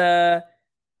 the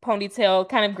ponytail,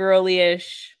 kind of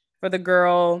girly-ish for the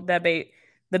girl that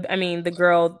the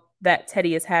girl that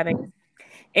Teddy is having.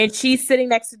 And she's sitting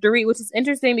next to Dorit, which is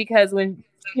interesting because when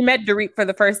she met Dorit for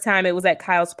the first time, it was at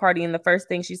Kyle's party, and the first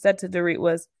thing she said to Dorit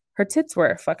was, her tits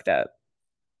were fucked up.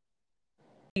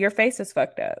 Your face is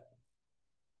fucked up.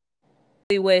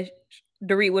 I wish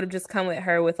Dorit would have just come with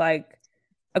her with like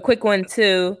a quick one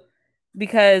too,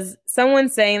 because someone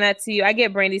saying that to you, I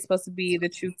get Brandi's supposed to be the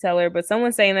truth teller, but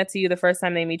someone saying that to you the first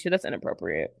time they meet you, that's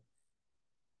inappropriate.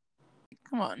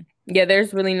 Come on. Yeah,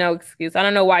 there's really no excuse. I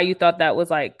don't know why you thought that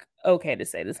was like okay to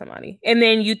say to somebody, and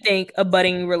then you think a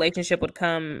budding relationship would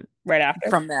come right after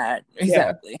from that.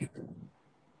 Exactly. Yeah.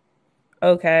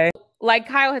 Okay. Like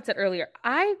Kyle had said earlier,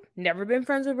 I've never been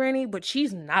friends with Brandi, but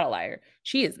she's not a liar.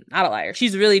 She is not a liar.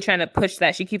 She's really trying to push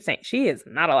that. She keeps saying she is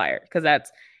not a liar because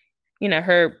that's,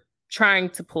 her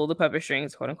trying to pull the puppet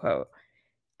strings, quote unquote.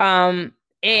 And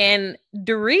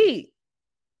Dorit,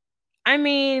 I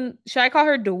mean, should I call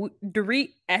her Dorit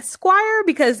Esquire?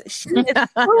 Because she is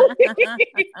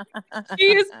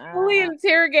fully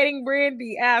interrogating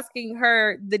Brandi, asking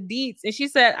her the deets, and she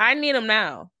said, "I need them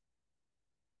now."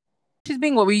 She's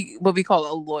being what we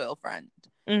call a loyal friend.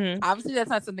 Mm-hmm. Obviously, that's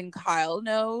not something Kyle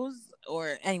knows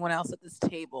or anyone else at this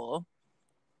table.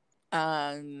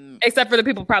 Except for the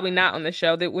people probably not on the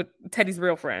show that would Teddy's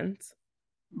real friends.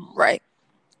 Right.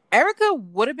 Erica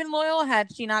would have been loyal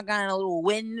had she not gotten a little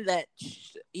wind that,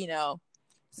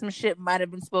 some shit might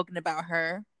have been spoken about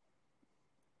her.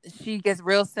 She gets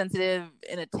real sensitive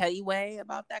in a Teddy way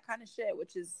about that kind of shit,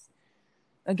 which is,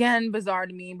 again, bizarre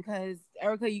to me because,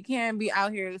 Erica, you can't be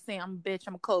out here saying, I'm a bitch,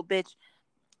 I'm a cold bitch.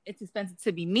 It's expensive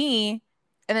to be me.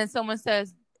 And then someone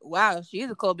says, wow, she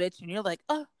is a cold bitch. And you're like,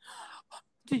 oh,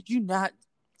 did you not?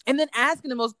 And then asking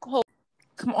the most cold,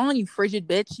 come on, you frigid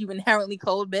bitch, you inherently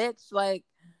cold bitch. Like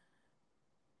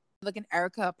an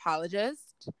Erica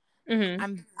apologist.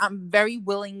 Mm-hmm. I'm very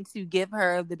willing to give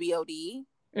her the BOD.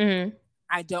 Mm-hmm.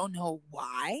 I don't know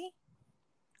why,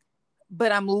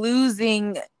 but I'm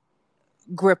losing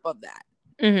grip of that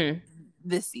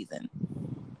this season.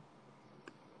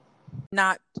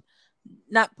 Not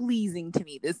pleasing to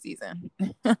me this season.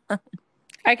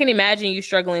 I can imagine you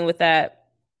struggling with that.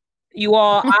 You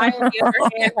all, I, on the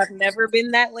other hand, have never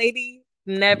been that lady.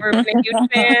 Never been a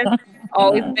huge fan.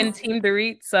 Always been Team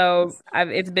Dorit. So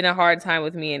it's been a hard time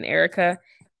with me and Erica.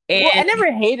 And well, I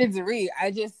never hated Dorit.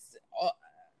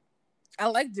 I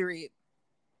like Dorit.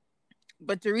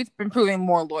 But Dorit's been proving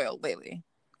more loyal lately.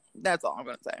 That's all I'm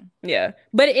going to say. Yeah.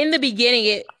 But in the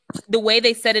beginning, the way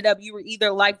they set it up, you were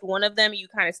either liked one of them, you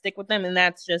kind of stick with them. And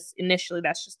that's just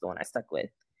the one I stuck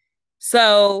with.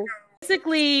 So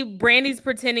basically, Brandy's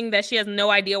pretending that she has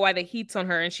no idea why the heat's on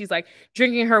her. And she's like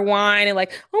drinking her wine and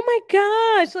like, oh my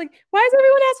gosh, like, why is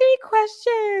everyone asking me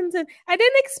questions? And I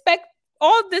didn't expect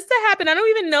all this to happen. I don't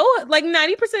even know like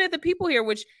 90% of the people here,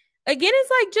 which again is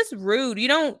like just rude. You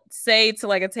don't say to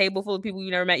like a table full of people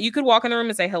you never met. You could walk in the room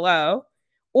and say hello.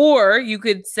 Or you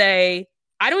could say,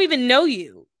 I don't even know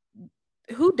you.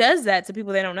 Who does that to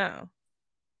people they don't know?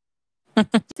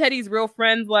 Teddy's real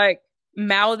friends like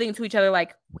mouthing to each other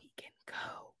like, we can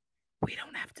go. We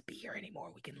don't have to be here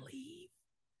anymore. We can leave.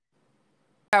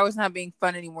 I was not being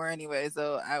fun anymore anyway,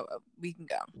 so we can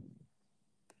go.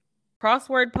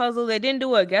 Crossword puzzle. They didn't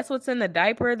do a guess what's in the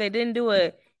diaper. They didn't do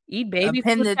a eat baby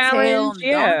pin the challenge. Tail on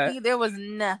the donkey. There was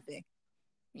nothing.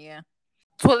 Yeah.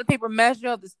 Toilet paper measure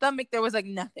of the stomach. There was like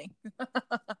nothing.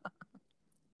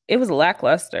 It was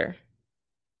lackluster.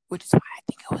 Which is why I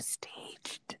think it was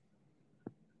staged.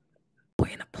 We're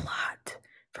in a plot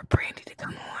for Brandy to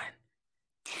come on.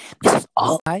 This is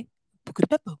all I Buca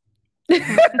de Beppo.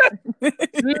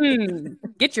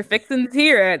 Get your fixins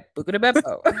here at Buca de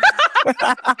Beppo.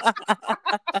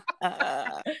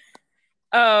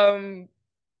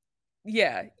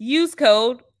 Yeah. Use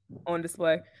code on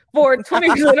display for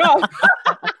 20% off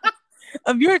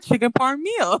of your chicken parm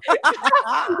meal.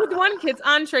 With one kid's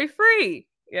entree free.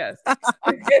 Yes.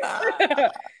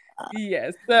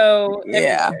 Yes. So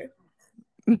yeah.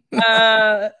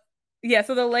 Yeah,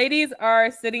 so the ladies are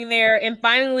sitting there and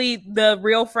finally the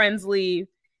real friends leave.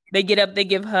 They get up, they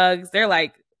give hugs. They're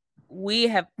like,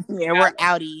 we're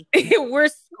outie. We're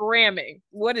scramming.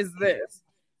 What is this?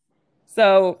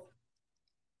 So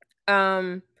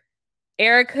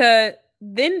Erica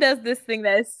then does this thing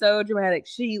that is so dramatic.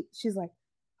 She's like,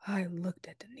 I looked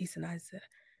at Denise and I said,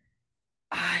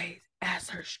 I asked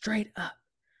her straight up,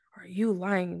 are you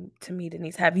lying to me,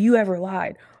 Denise? Have you ever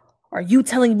lied? Are you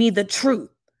telling me the truth?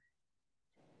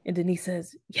 And Denise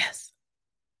says, yes.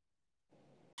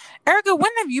 Erica, when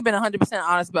have you been 100%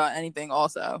 honest about anything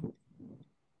also?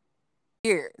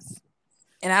 Years.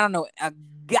 And I don't know a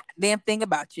goddamn thing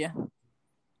about you.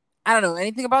 I don't know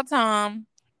anything about Tom.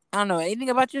 I don't know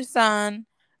anything about your son.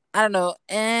 I don't know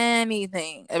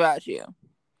anything about you.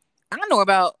 I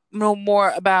know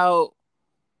more about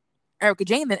Erika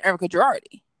Jayne than Erica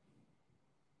Girardi.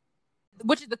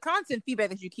 Which is the constant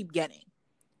feedback that you keep getting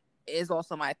is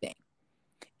also my thing.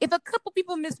 If a couple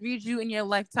people misread you in your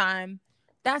lifetime,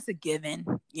 that's a given,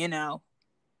 you know.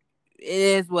 It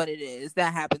is what it is.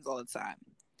 That happens all the time.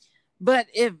 But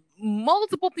if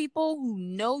multiple people who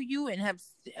know you and have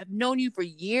known you for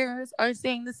years are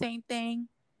saying the same thing.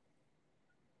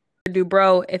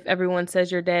 Bro, if everyone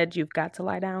says you're dead, you've got to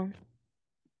lie down.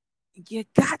 You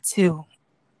got to.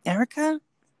 Erica,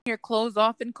 you're closed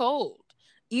off and cold.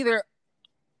 Either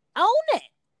own it.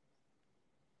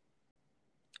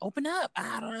 Open up.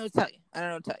 I don't know what to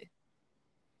tell you.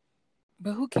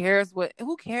 But who cares?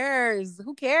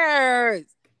 Who cares?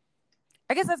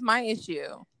 I guess that's my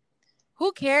issue.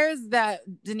 Who cares that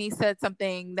Denise said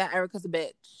something that Erica's a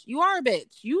bitch? You are a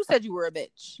bitch. You said you were a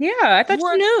bitch. Yeah, I thought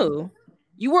you knew.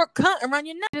 You were a cunt around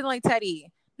your neck. Didn't like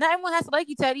Teddy. Not everyone has to like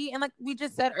you, Teddy. And like we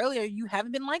just said earlier, you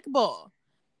haven't been likable.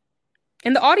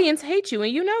 And the audience hates you,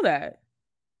 and you know that.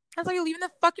 That's why you're leaving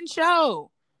the fucking show.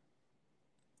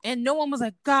 And no one was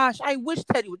like, gosh, I wish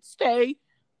Teddy would stay.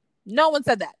 No one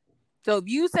said that. So if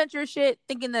you sent your shit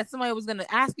thinking that somebody was going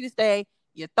to ask you to stay,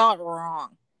 you thought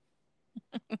wrong.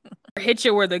 Hit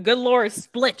you where the good Lord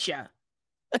split you.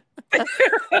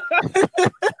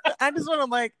 I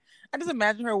just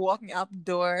imagine her walking out the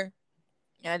door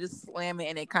and I just slam it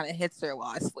and it kind of hits her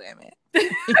while I slam it.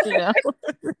 You know?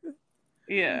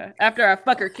 Yeah. After I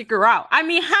fuck her, kick her out. I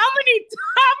mean, how many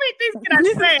things can I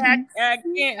say? I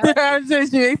can't. I'm sure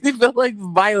she makes me feel like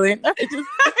violent.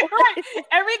 Right.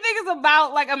 Everything is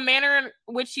about like a manner in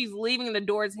which she's leaving, the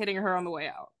doors hitting her on the way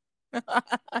out.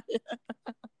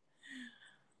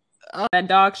 That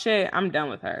dog shit, I'm done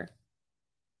with her.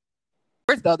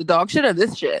 First though, the dog shit or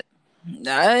this shit?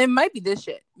 It might be this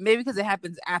shit. Maybe because it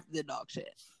happens after the dog shit.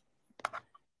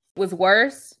 Was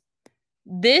worse.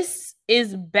 This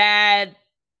is bad,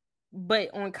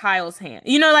 but on Kyle's hand.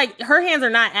 You know, like her hands are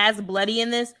not as bloody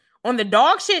in this. On the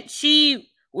dog shit, she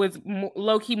was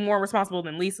low-key more responsible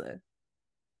than Lisa.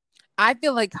 I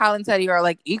feel like Kyle and Teddy are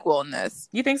like equal in this.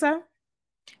 You think so?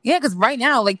 Yeah, because right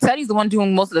now, like Teddy's the one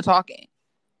doing most of the talking.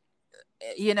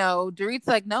 You know, Dorit's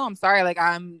like, no, I'm sorry, like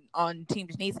I'm on Team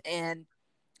Denise, and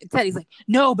Teddy's like,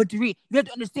 no, but Dorit, you have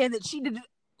to understand that she did it.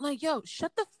 Like, yo,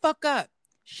 shut the fuck up.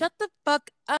 Shut the fuck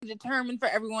up. Determined for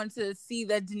everyone to see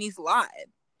that Denise lied.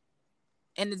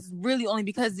 And it's really only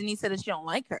because Denise said that she don't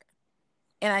like her.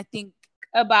 And I think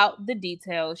about the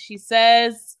details. She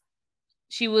says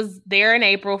she was there in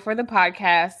April for the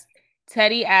podcast.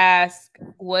 Teddy asked,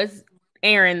 was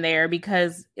Aaron there?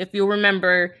 Because if you'll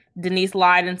remember, Denise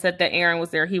lied and said that Aaron was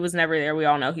there. He was never there. We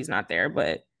all know he's not there,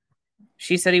 but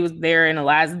she said he was there in a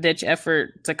last-ditch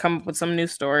effort to come up with some new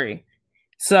story.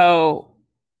 So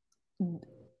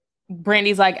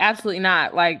Brandy's like, absolutely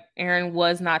not. Like, Aaron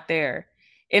was not there.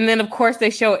 And then, of course, they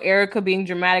show Erica being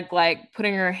dramatic, like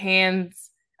putting her head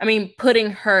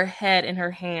in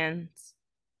her hands.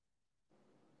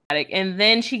 And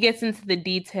then she gets into the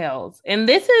details. And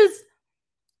this is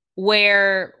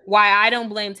why I don't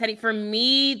blame Teddy. For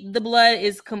me, the blood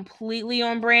is completely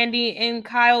on Brandy and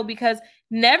Kyle, because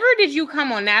never did you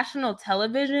come on national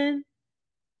television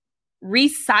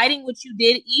reciting what you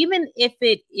did, even if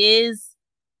it is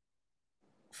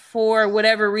for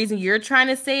whatever reason you're trying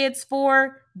to say it's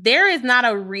for. There is not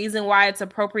a reason why it's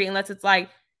appropriate unless it's like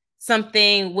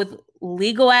something with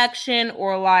legal action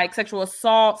or like sexual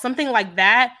assault, something like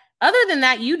that. Other than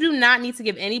that, you do not need to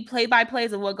give any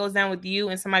play-by-plays of what goes down with you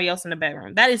and somebody else in the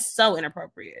bedroom. That is so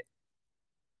inappropriate.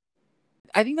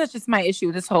 I think that's just my issue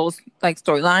with this whole like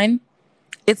storyline.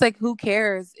 It's like, who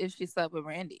cares if she slept with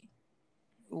Brandy?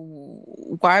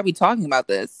 Why are we talking about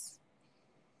this?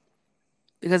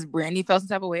 Because Brandy felt some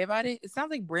type of way about it? It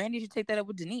sounds like Brandy should take that up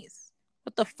with Denise.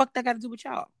 What the fuck that got to do with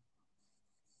y'all?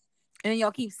 And then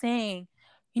y'all keep saying,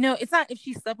 you know, it's not if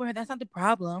she slept with her, that's not the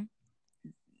problem.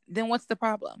 Then what's the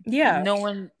problem? Yeah. No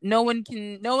one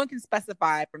can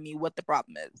specify for me what the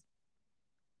problem is.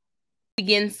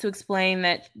 Begins to explain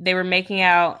that they were making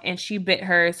out and she bit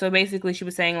her. So basically she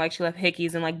was saying like she left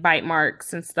hickeys and like bite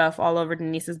marks and stuff all over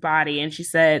Denise's body. And she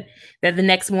said that the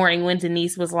next morning when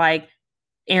Denise was like,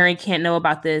 Aaron can't know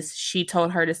about this, she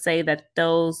told her to say that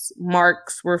those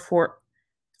marks were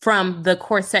from the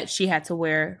corset she had to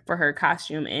wear for her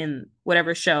costume in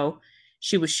whatever show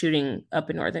she was shooting up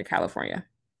in Northern California.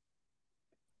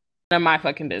 None of my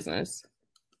fucking business.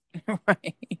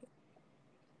 Right.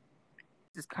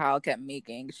 This Kyle kept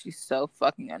making. She's so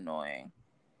fucking annoying.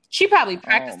 She probably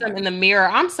practiced them in the mirror.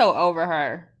 I'm so over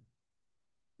her.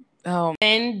 Oh.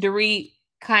 Then Dorit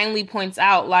kindly points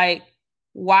out, like,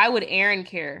 why would Aaron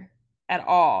care at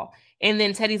all? And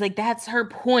then Teddy's like, that's her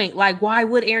point. Like, why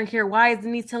would Aaron care? Why is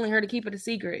Denise telling her to keep it a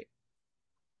secret?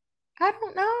 I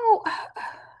don't know.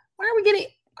 Why are we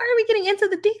getting into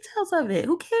the details of it?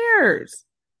 Who cares?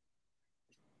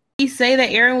 You say that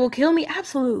Aaron will kill me?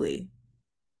 Absolutely.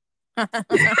 That's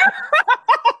the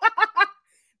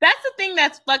thing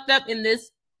that's fucked up in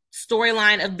this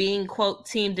storyline of being, quote,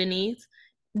 Team Denise.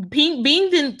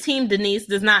 Being Team Denise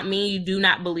does not mean you do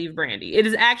not believe Brandy. It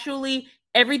is actually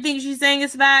everything she's saying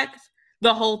is fact.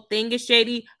 The whole thing is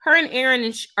shady. Her and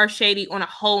Aaron are shady on a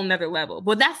whole nother level.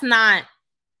 But that's not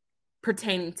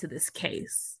pertaining to this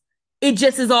case. It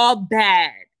just is all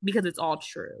bad because it's all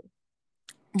true.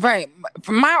 Right.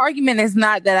 My argument is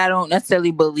not that I don't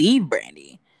necessarily believe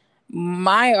Brandy.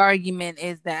 My argument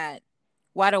is that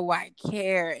why do I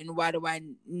care and why do I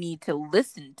need to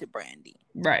listen to Brandy?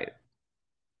 Right.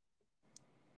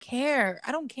 I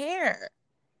don't care.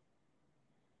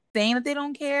 Saying that they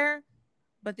don't care,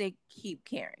 but they keep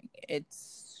caring.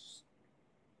 It's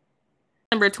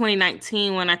December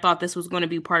 2019 when I thought this was going to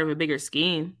be part of a bigger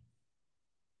scheme.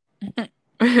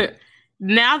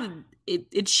 Now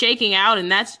it's shaking out and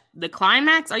that's the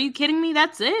climax. Are you kidding me?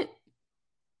 That's it?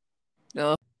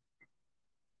 No. Let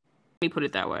me put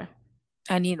it that way.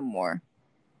 I need more.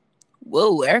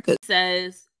 Whoa, Erica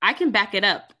says, I can back it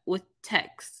up with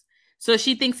text. So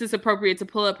she thinks it's appropriate to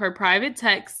pull up her private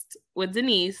text with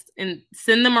Denise and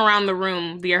send them around the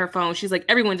room via her phone. She's like,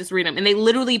 everyone just read them. And they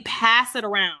literally pass it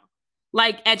around.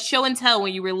 Like at show and tell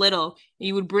when you were little,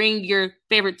 you would bring your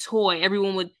favorite toy.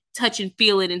 Everyone would touch and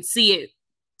feel it and see it.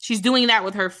 She's doing that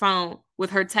with her phone, with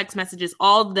her text messages,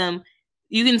 all of them.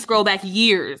 You can scroll back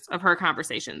years of her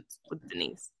conversations with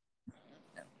Denise.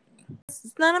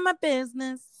 It's none of my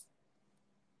business.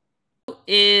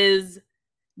 Is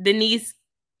Denise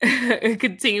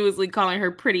continuously calling her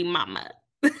pretty mama.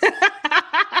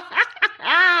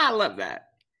 I love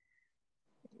that.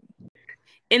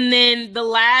 And then the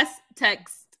last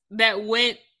text that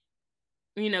went,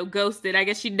 ghosted, I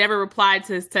guess she never replied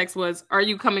to his text, was, are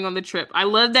you coming on the trip? I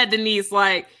love that Denise,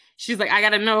 she's like, I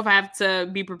got to know if I have to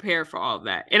be prepared for all of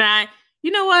that. And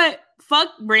you know what? Fuck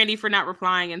Brandy for not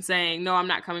replying and saying, no, I'm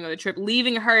not coming on the trip,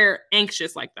 leaving her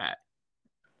anxious like that.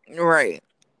 Right.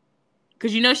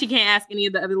 Because she can't ask any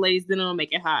of the other ladies, then it'll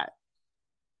make it hot.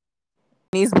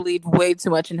 Denise believed way too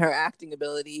much in her acting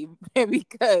ability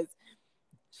because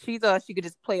she thought she could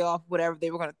just play off whatever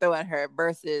they were going to throw at her,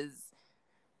 versus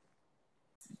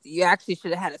you actually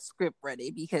should have had a script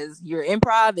ready because your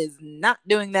improv is not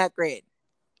doing that great.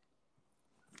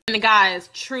 And the guy is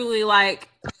truly like,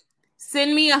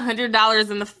 send me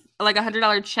 $100 in the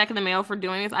 $100 check in the mail for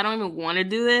doing this. I don't even want to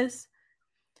do this.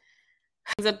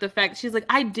 Brings up the fact she's like,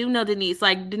 I do know Denise.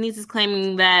 Like Denise is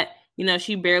claiming that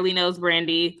she barely knows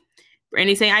Brandy.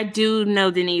 Brandy's saying, I do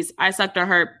know Denise. I sucked on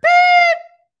her.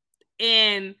 Beep!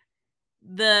 And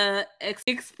the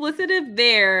explicitive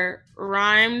there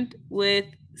rhymed with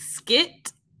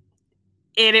skit,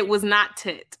 and it was not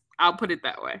tit. I'll put it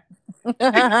that way.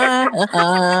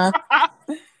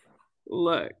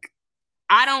 Look,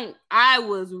 and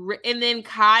then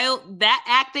Kyle, that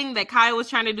acting that Kyle was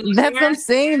trying to do. That's what I'm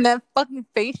saying. That fucking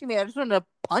face she made, I just wanted to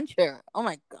punch her. Oh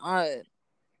my God.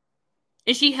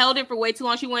 And she held it for way too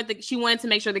long. She wanted to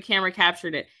make sure the camera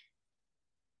captured it.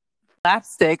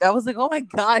 Slapstick. I was like, oh my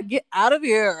God, get out of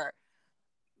here.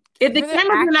 If the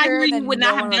camera were not here, you would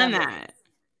not have done that.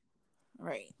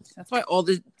 Right. That's why all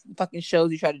the fucking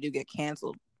shows you try to do get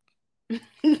canceled.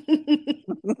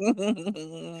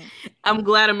 I'm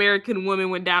glad American Woman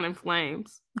went down in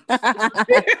flames.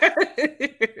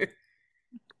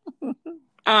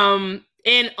 And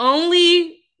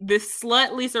only this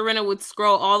slut Lisa Rinna would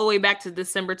scroll all the way back to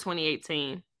December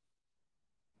 2018.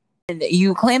 And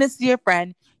you claim to see your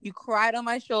friend. You cried on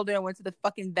my shoulder and went to the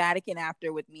fucking Vatican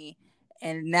after with me.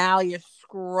 And now you're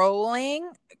scrolling?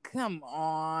 Come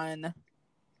on.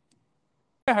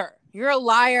 You're a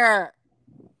liar.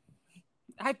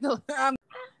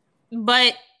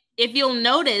 But if you'll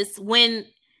notice, when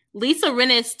Lisa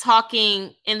Rinna is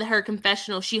talking in her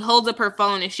confessional, she holds up her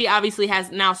phone and she obviously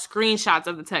has now screenshots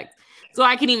of the text. So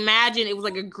I can imagine it was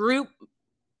like a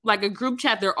group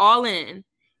chat they're all in,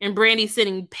 and Brandy's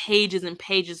sending pages and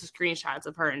pages of screenshots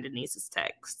of her and Denise's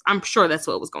text. I'm sure that's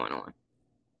what was going on.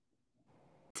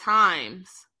 Times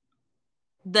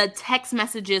the text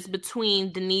messages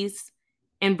between Denise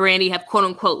and Brandy have quote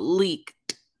unquote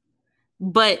leaked.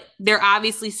 But they're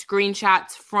obviously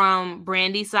screenshots from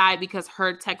Brandy's side because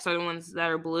her texts are the ones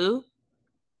that are blue.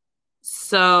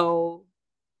 So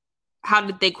how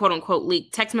did they quote unquote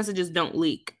leak? Text messages don't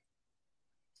leak.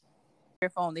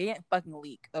 Your phone, they didn't fucking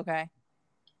leak, okay?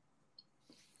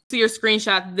 See your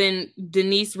screenshot, then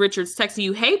Denise Richards texting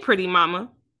you, hey, pretty mama.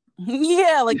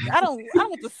 Yeah, like I don't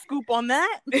want the scoop on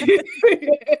that.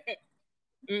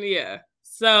 Yeah.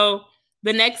 So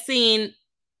the next scene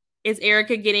is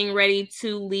Erica getting ready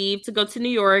to leave to go to New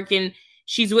York, and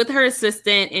she's with her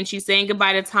assistant and she's saying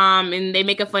goodbye to Tom, and they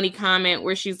make a funny comment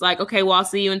where she's like, okay, well, I'll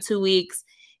see you in 2 weeks.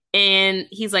 And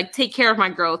he's like, take care of my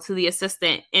girl, to the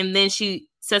assistant. And then she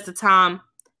says to Tom,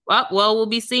 well, we'll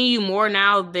be seeing you more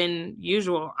now than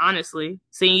usual, honestly.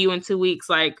 Seeing you in 2 weeks.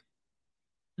 Like,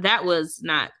 that was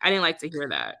not, I didn't like to hear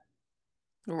that.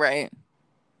 Right.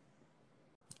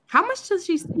 How much does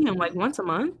she see him? Like once a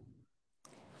month?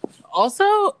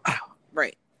 Also,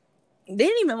 right. They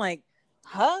didn't even like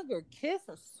hug or kiss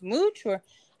or smooch or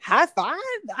high five.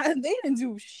 They didn't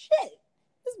do shit.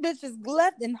 This bitch just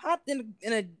left and hopped in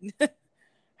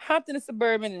a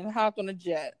Suburban and hopped on a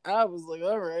jet. I was like,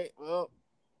 all right, well,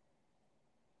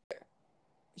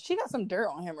 she got some dirt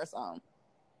on him or something.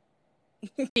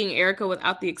 Seeing Erica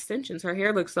without the extensions, her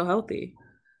hair looks so healthy.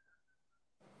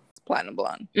 It's platinum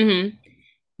blonde. Mm-hmm.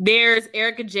 There's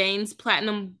Erica Jane's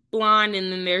platinum blonde,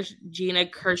 and then there's Gina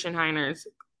Kirschenheiner's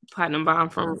platinum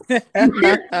blonde from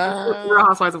Real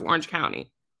Housewives of Orange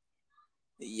County.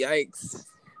 Yikes.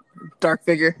 Dark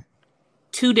figure.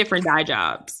 2 different dye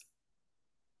jobs.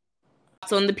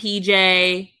 on the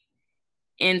PJ,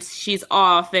 and she's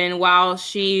off. And while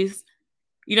she's,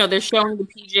 they're showing the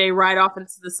PJ right off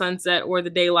into the sunset or the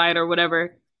daylight or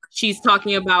whatever, she's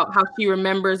talking about how she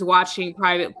remembers watching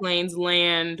private planes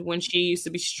land when she used to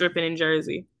be stripping in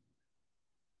Jersey.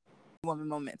 Woman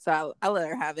moment. So I'll let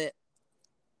her have it.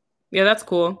 Yeah, that's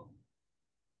cool.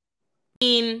 I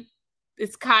mean,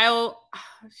 it's Kyle.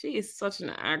 She is such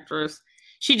an actress.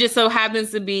 She just so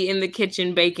happens to be in the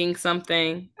kitchen baking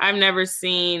something I've never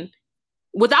seen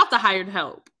without the hired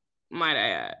help, might I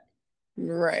add.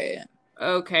 Right.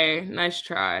 Okay, nice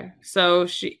try. So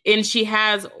she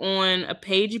has on a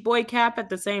page boy cap at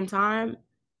the same time.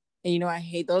 And I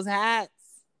hate those hats.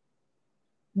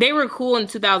 They were cool in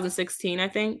 2016, I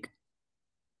think.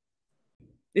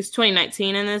 It's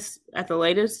 2019 in this at the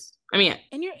latest. I mean,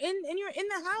 and you're in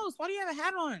the house. Why do you have a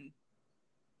hat on?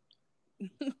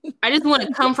 I just want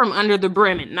to come from under the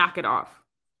brim and knock it off.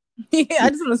 Yeah, I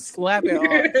just want to slap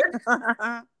it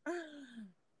off.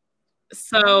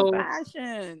 So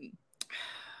fashion.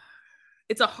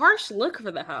 It's a harsh look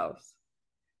for the house.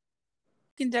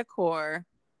 In decor.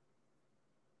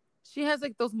 She has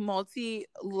like those multi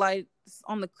lights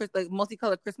on the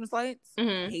multicolored Christmas lights.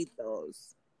 Mm-hmm. I hate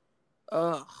those.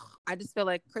 Ugh. I just feel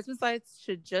like Christmas lights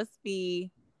should just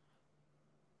be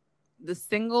the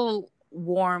single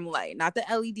warm light, not the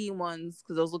LED ones,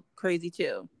 because those look crazy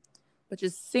too, but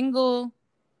just single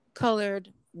colored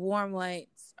warm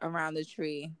lights around the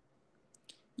tree.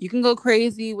 You can go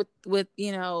crazy with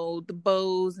the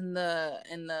bows and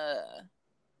the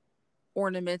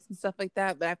ornaments and stuff like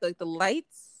that, but I feel like the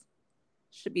lights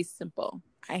should be simple.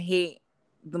 I hate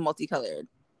the multicolored.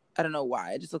 I don't know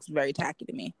why. It just looks very tacky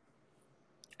to me.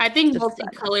 I think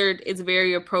multicolored is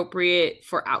very appropriate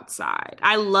for outside.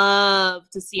 I love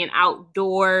to see an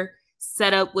outdoor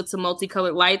setup with some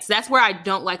multicolored lights. That's where I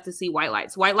don't like to see white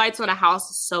lights. White lights on a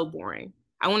house is so boring.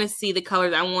 I want to see the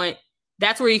colors.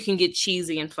 That's where you can get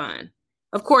cheesy and fun.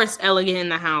 Of course, elegant in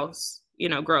the house,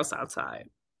 gross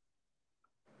outside.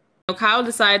 Kyle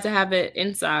decided to have it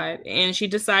inside, and she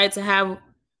decided to have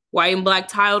white and black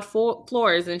tiled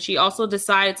floors, and she also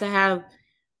decided to have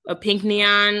a pink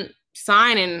neon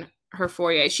sign in her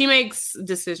foyer. She makes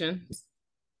decisions.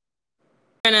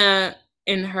 Rinna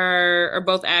and her are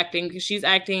both acting because she's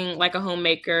acting like a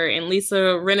homemaker, and Lisa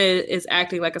Rinna is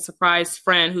acting like a surprise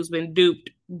friend who's been duped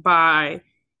by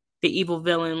the evil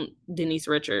villain Denise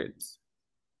Richards.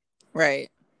 Right.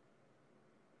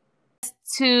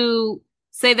 To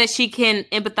say that she can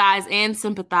empathize and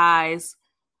sympathize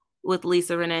with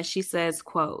Lisa Rinna, she says,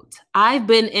 quote, "I've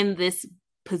been in this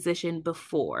position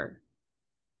before.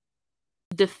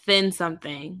 Defend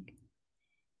something.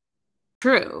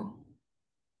 True."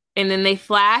 And then they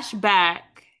flash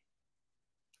back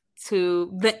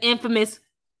to the infamous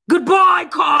 "Goodbye,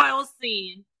 Kyle"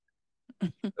 scene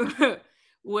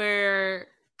where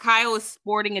Kyle is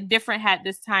sporting a different hat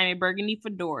this time, a burgundy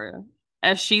fedora,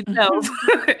 as she tells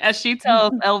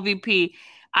LVP,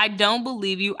 "I don't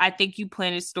believe you. I think you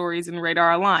planted stories in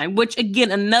Radar Line," which,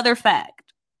 again, another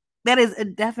fact. That is a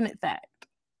definite fact.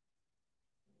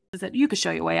 Is that you could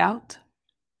show your way out.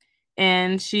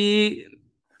 And she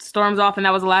storms off, and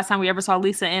that was the last time we ever saw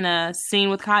Lisa in a scene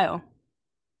with Kyle.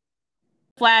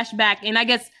 Flashback, and I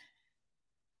guess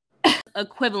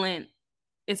equivalent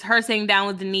is her sitting down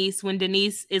with Denise when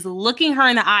Denise is looking her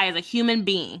in the eye as a human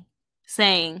being,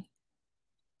 saying,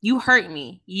 "You hurt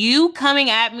me. You coming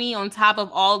at me on top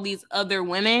of all these other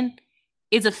women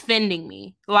is offending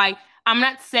me. Like, I'm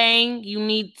not saying you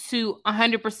need to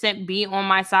 100% be on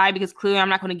my side because clearly I'm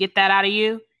not going to get that out of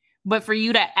you. But for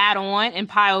you to add on and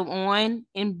pile on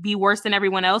and be worse than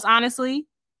everyone else, honestly,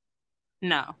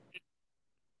 no."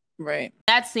 Right.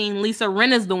 That scene, Lisa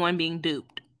Rinna's the one being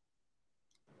duped.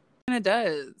 And it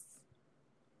does.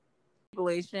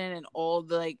 Manipulation and all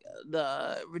the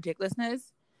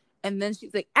ridiculousness. And then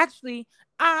she's like, "Actually,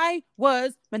 I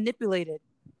was manipulated."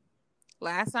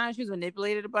 Last time she was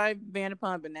manipulated by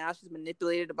Vanderpump, and now she's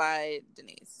manipulated by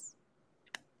Denise.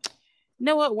 You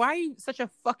know what? Why are you such a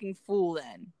fucking fool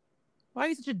then? Why are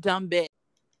you such a dumb bitch?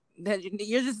 That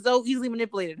you're just so easily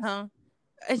manipulated, huh?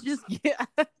 It's just,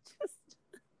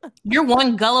 You're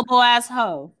one gullible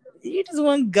asshole. You're just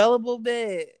one gullible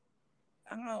bit.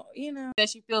 That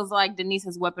she feels like Denise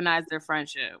has weaponized their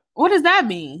friendship. What does that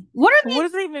mean? What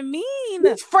does it even mean?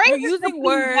 You're using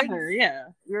words. Yeah.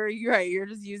 You're right. You're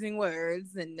just using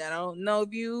words, and I don't know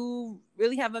if you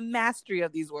really have a mastery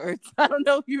of these words. I don't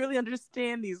know if you really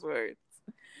understand these words.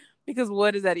 Because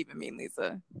what does that even mean,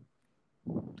 Lisa?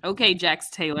 Okay, Jax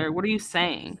Taylor, what are you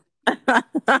saying?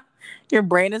 Your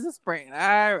brain is a sprain.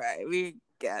 All right, we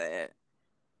got it.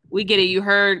 We get it. You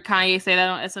heard Kanye say that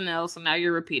on SNL, so now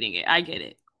you're repeating it. I get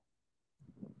it.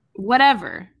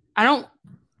 Whatever.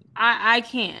 I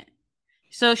can't.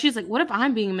 So she's like, what if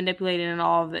I'm being manipulated in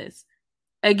all of this?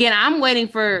 Again, I'm waiting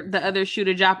for the other shoe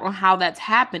to drop on how that's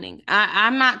happening.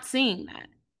 I'm not seeing that.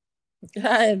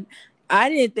 God, I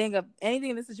didn't think of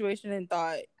anything in this situation and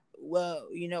thought, well,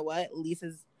 you know what?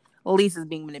 Lisa's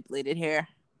being manipulated here.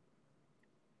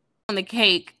 On the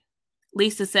cake,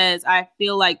 Lisa says, I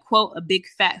feel like, quote, a big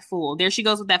fat fool. There she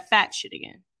goes with that fat shit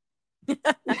again.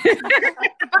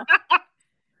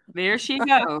 There she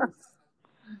goes.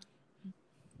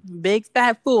 Big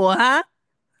fat fool, huh?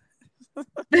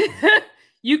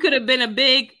 You could have been a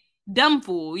big dumb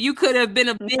fool. You could have been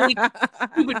a big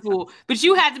stupid fool. But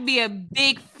you had to be a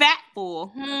big fat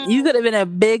fool. You could have been a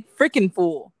big freaking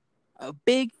fool. A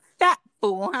big fat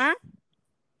fool, huh?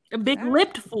 A big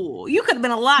lipped fool. You could have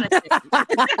been a lot of things.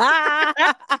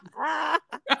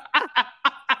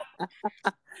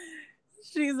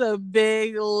 She's a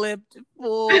big lipped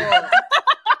fool.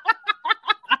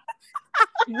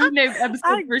 We named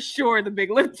episode for sure the big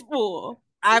lipped fool.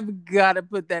 I've got to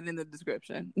put that in the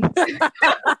description.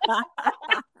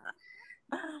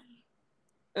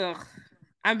 Ugh.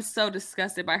 I'm so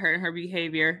disgusted by her and her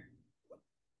behavior.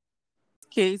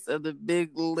 Case of the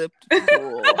big lipped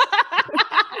fool.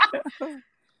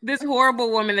 This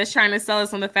horrible woman that's trying to sell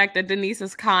us on the fact that Denise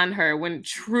has conned her when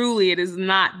truly it is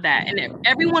not that. And if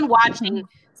everyone watching,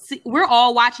 we're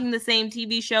all watching the same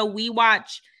TV show. We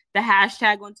watch the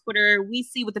hashtag on Twitter. We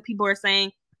see what the people are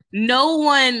saying. No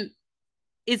one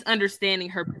is understanding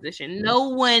her position. No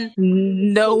one's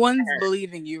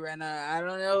believing you, Rena. I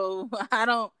don't know. I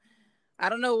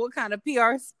don't know what kind of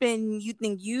PR spin you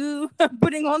think you are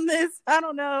putting on this. I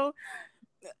don't know.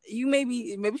 You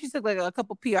maybe she took like a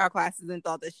couple PR classes and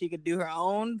thought that she could do her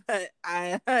own, but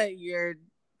you're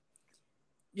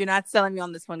not selling me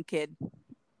on this one, kid.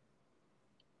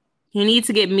 You need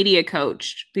to get media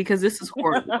coached because this is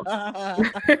horrible.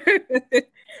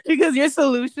 Because your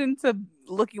solution to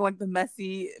looking like the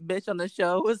messy bitch on the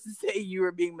show was to say you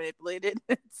were being manipulated.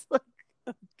 It's like,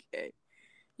 okay,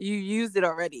 you used it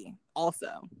already.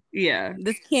 Also, yeah,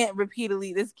 this can't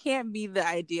be the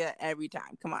idea every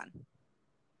time. Come on.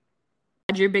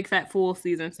 Your big fat fool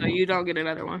season, so you don't get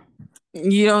another one.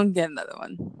 You don't get another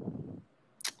one.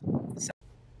 So.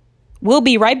 We'll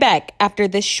be right back after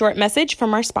this short message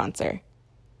from our sponsor.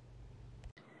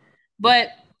 But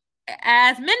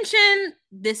as mentioned,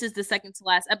 this is the second to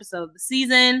last episode of the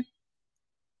season.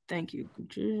 Thank you. And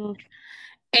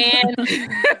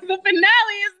the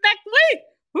finale is next week.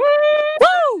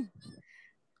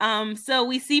 Woo! So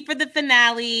we see for the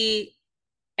finale,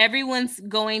 everyone's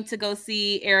going to go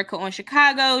see Erica on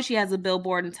Chicago. She has a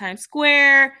billboard in Times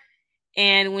Square.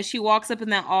 And when she walks up in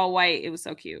that all white, it was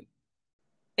so cute.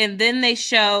 And then they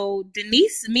show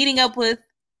Denise meeting up with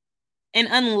an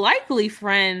unlikely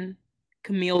friend,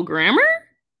 Camille Grammer.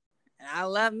 I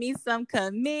love me some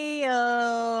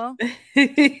Camille.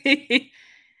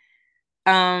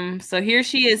 So here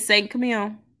she is, Saint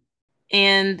Camille.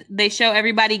 And they show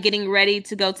everybody getting ready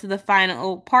to go to the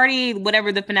final party,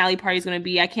 whatever the finale party is going to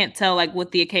be. I can't tell like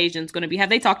what the occasion is going to be. Have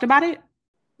they talked about it?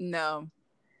 No.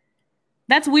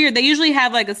 That's weird. They usually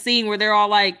have like a scene where they're all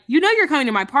like, you know, you're coming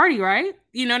to my party, right?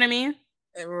 You know what I mean?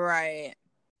 Right.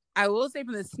 I will say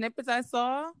from the snippets I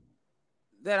saw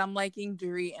that I'm liking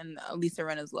Dorit and Lisa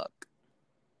Rinna's look.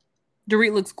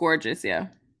 Dorit looks gorgeous, yeah.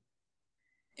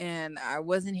 And I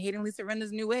wasn't hating Lisa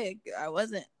Rinna's new wig. I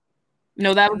wasn't.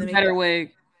 No, that was a better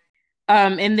wig.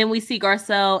 And then we see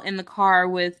Garcelle in the car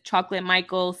with Chocolate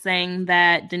Michael saying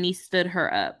that Denise stood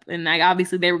her up. And like,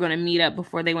 obviously they were going to meet up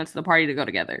before they went to the party to go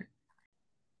together.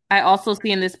 I also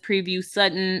see in this preview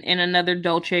Sutton in another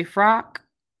Dolce frock.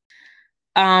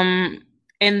 And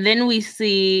then we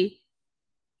see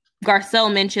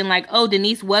Garcelle mention like, oh,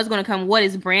 Denise was going to come. What,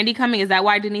 is Brandy coming? Is that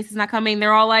why Denise is not coming?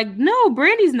 They're all like, no,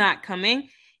 Brandy's not coming.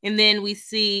 And then we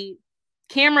see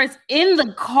Cameron's in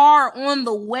the car on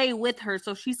the way with her.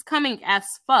 So she's coming as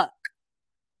fuck.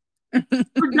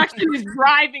 Production is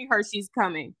driving her. She's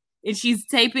coming. And she's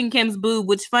taping Kim's boob,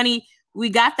 which funny. We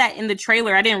got that in the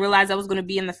trailer. I didn't realize that was going to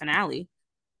be in the finale.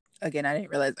 Again, I didn't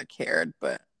realize I cared,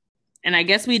 but. And I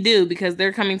guess we do because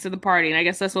they're coming to the party. And I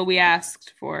guess that's what we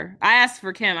asked for. I asked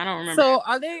for Kim. I don't remember. So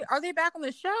are they back on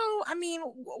the show? I mean,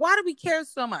 why do we care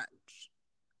so much?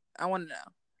 I want to know.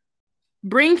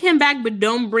 Bring Kim back, but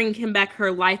don't bring Kim back.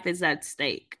 Her life is at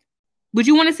stake. Would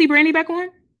you want to see Brandy back on?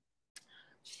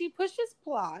 She pushes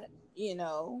plot, you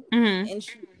know, mm-hmm.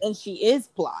 and she is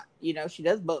plot, you know, she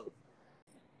does both.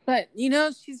 But, you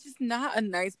know, she's just not a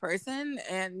nice person,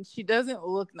 and she doesn't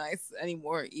look nice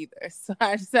anymore either. So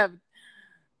I just have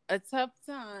a tough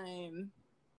time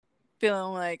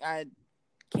feeling like I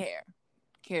care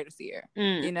to see her.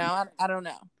 You know, I don't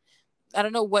know. I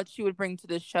don't know what she would bring to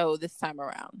the show this time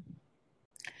around.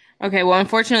 Okay, well,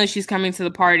 unfortunately, she's coming to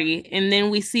the party. And then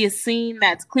we see a scene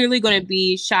that's clearly going to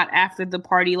be shot after the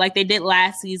party, like they did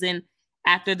last season.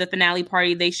 After the finale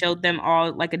party, they showed them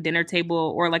all like a dinner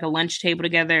table or like a lunch table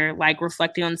together, like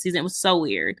reflecting on the season. It was so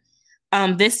weird.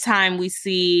 This time we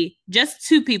see just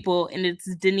two people, and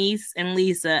it's Denise and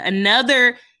Lisa.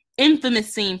 Another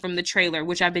infamous scene from the trailer,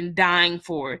 which I've been dying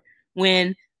for,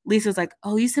 when Lisa's like,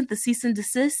 "Oh, you sent the cease and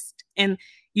desist?" And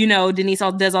you know, Denise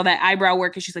does all that eyebrow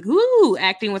work, and she's like, "Ooh,"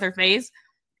 acting with her face.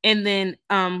 And then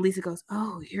Lisa goes,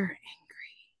 "Oh, you're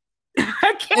angry."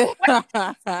 I can't wait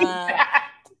to see that.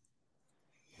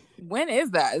 When is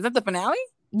that? Is that the finale?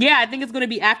 Yeah, I think it's going to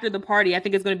be after the party. I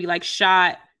think it's going to be like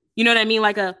shot, you know what I mean?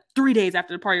 Like 3 days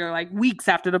after the party or like weeks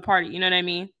after the party. You know what I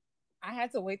mean? I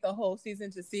had to wait the whole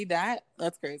season to see that.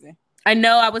 That's crazy. I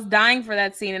know. I was dying for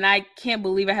that scene, and I can't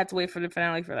believe I had to wait for the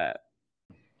finale for that.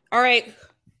 All right.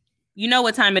 You know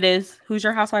what time it is. Who's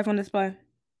your housewife on display?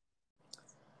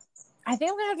 I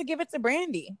think I'm going to have to give it to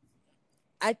Brandy.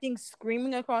 I think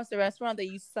screaming across the restaurant that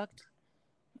you sucked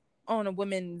on a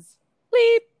woman's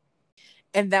bleep,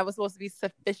 and that was supposed to be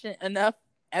sufficient enough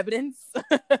evidence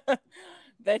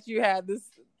that you had this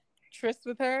tryst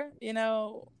with her. You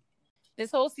know,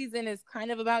 this whole season is kind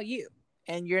of about you,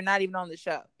 and you're not even on the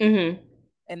show. Mm-hmm.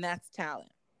 And that's talent.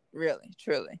 Really,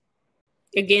 truly.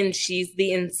 Again, she's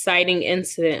the inciting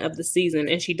incident of the season,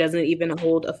 and she doesn't even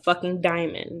hold a fucking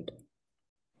diamond.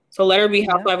 So let her be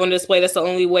housewife on display. That's the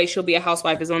only way she'll be a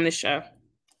housewife is on this show.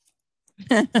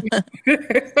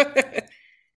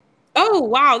 Oh,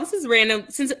 wow. This is random.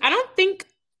 Since I don't think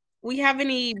we have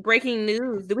any breaking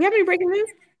news. Do we have any breaking news?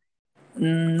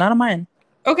 None of mine.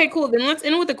 Okay, cool. Then let's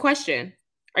end with a question.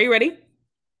 Are you ready?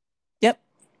 Yep.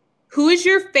 Who is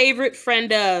your favorite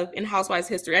friend of in Housewives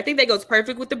history? I think that goes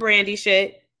perfect with the Brandy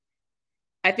shit.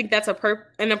 I think that's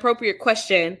an appropriate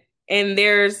question. And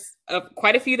there's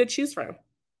quite a few to choose from.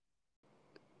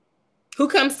 Who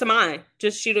comes to mind?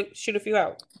 Just shoot a few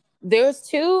out. There's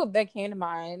two that came to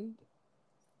mind.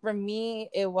 For me,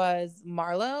 it was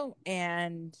Marlo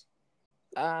and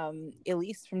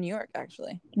Elise from New York,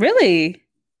 actually. Really?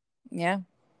 Yeah.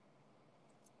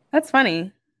 That's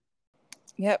funny.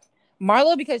 Yep.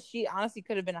 Marlo, because she honestly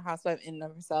could have been a housewife in and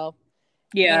of herself.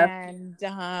 Yeah.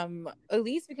 And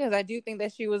Elise, because I do think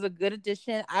that she was a good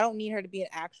addition. I don't need her to be an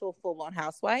actual full-on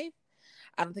housewife.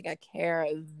 I don't think I care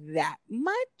that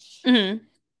much. Mm-hmm.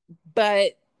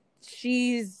 But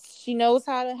she knows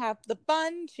how to have the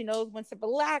fun. She knows when to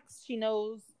relax. She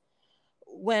knows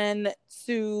when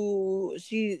to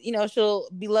she'll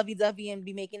be lovey-dovey and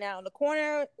be making out in the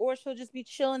corner, or she'll just be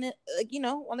chilling it,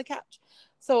 on the couch.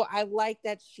 So I like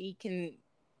that she can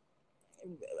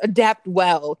adapt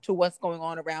well to what's going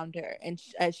on around her, and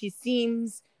she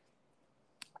seems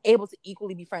able to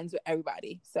equally be friends with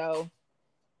everybody. So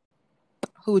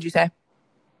who would you say?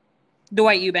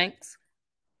 Dwight Eubanks.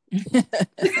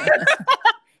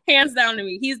 Hands down to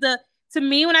me. To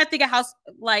me, when I think of house,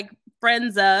 like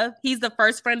friends of, he's the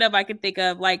first friend of I can think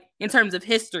of, like in terms of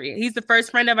history. He's the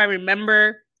first friend of I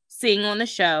remember seeing on the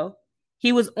show.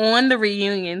 He was on the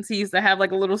reunions. He used to have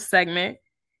like a little segment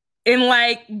and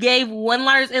like gave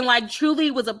one-liners and like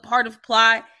truly was a part of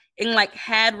plot and like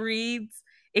had reads.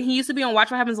 And he used to be on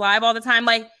Watch What Happens Live all the time.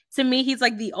 Like to me, he's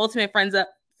like the ultimate friend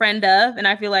of, and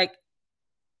I feel like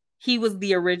he was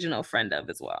the original friend of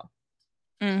as well.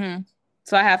 Mm-hmm.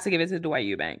 So I have to give it to Dwight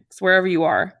Eubanks, wherever you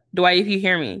are. Dwight, if you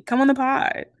hear me, come on the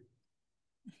pod.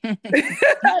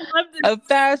 A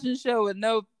fashion show with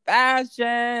no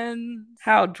fashion.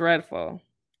 How dreadful.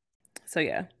 So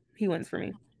yeah, he wins for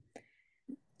me.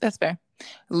 That's fair.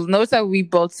 Notice that we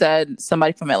both said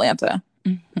somebody from Atlanta.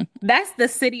 That's the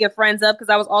city of friends of, because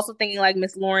I was also thinking like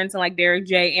Miss Lawrence and like Derek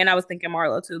J, and I was thinking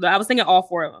Marlo too. But I was thinking all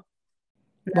four of them.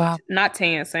 Wow. Not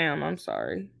Tanya Sam. I'm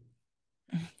sorry.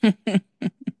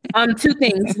 Two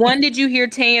things. One, did you hear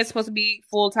Tanya is supposed to be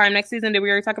full-time next season? Did we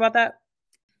already talk about that?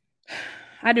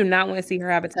 I do not want to see her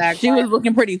have a tagline. She was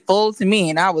looking pretty full to me,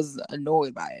 and I was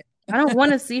annoyed by it. I don't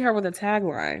want to see her with a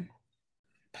tagline.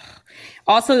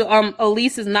 Also,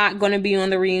 Elise is not going to be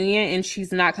on the reunion, and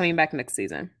she's not coming back next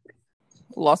season.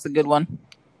 Lost a good one.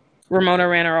 Ramona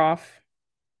ran her off.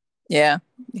 Yeah,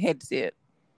 I hate to see it.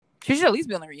 She should at least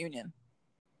be on the reunion.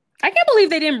 I can't believe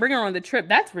they didn't bring her on the trip.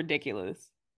 That's ridiculous.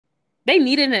 They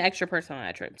needed an extra person on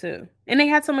that trip too, and they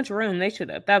had so much room. They should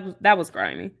have. That was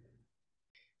grimy.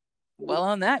 Well,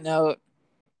 on that note,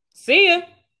 see ya.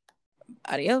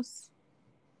 Adios.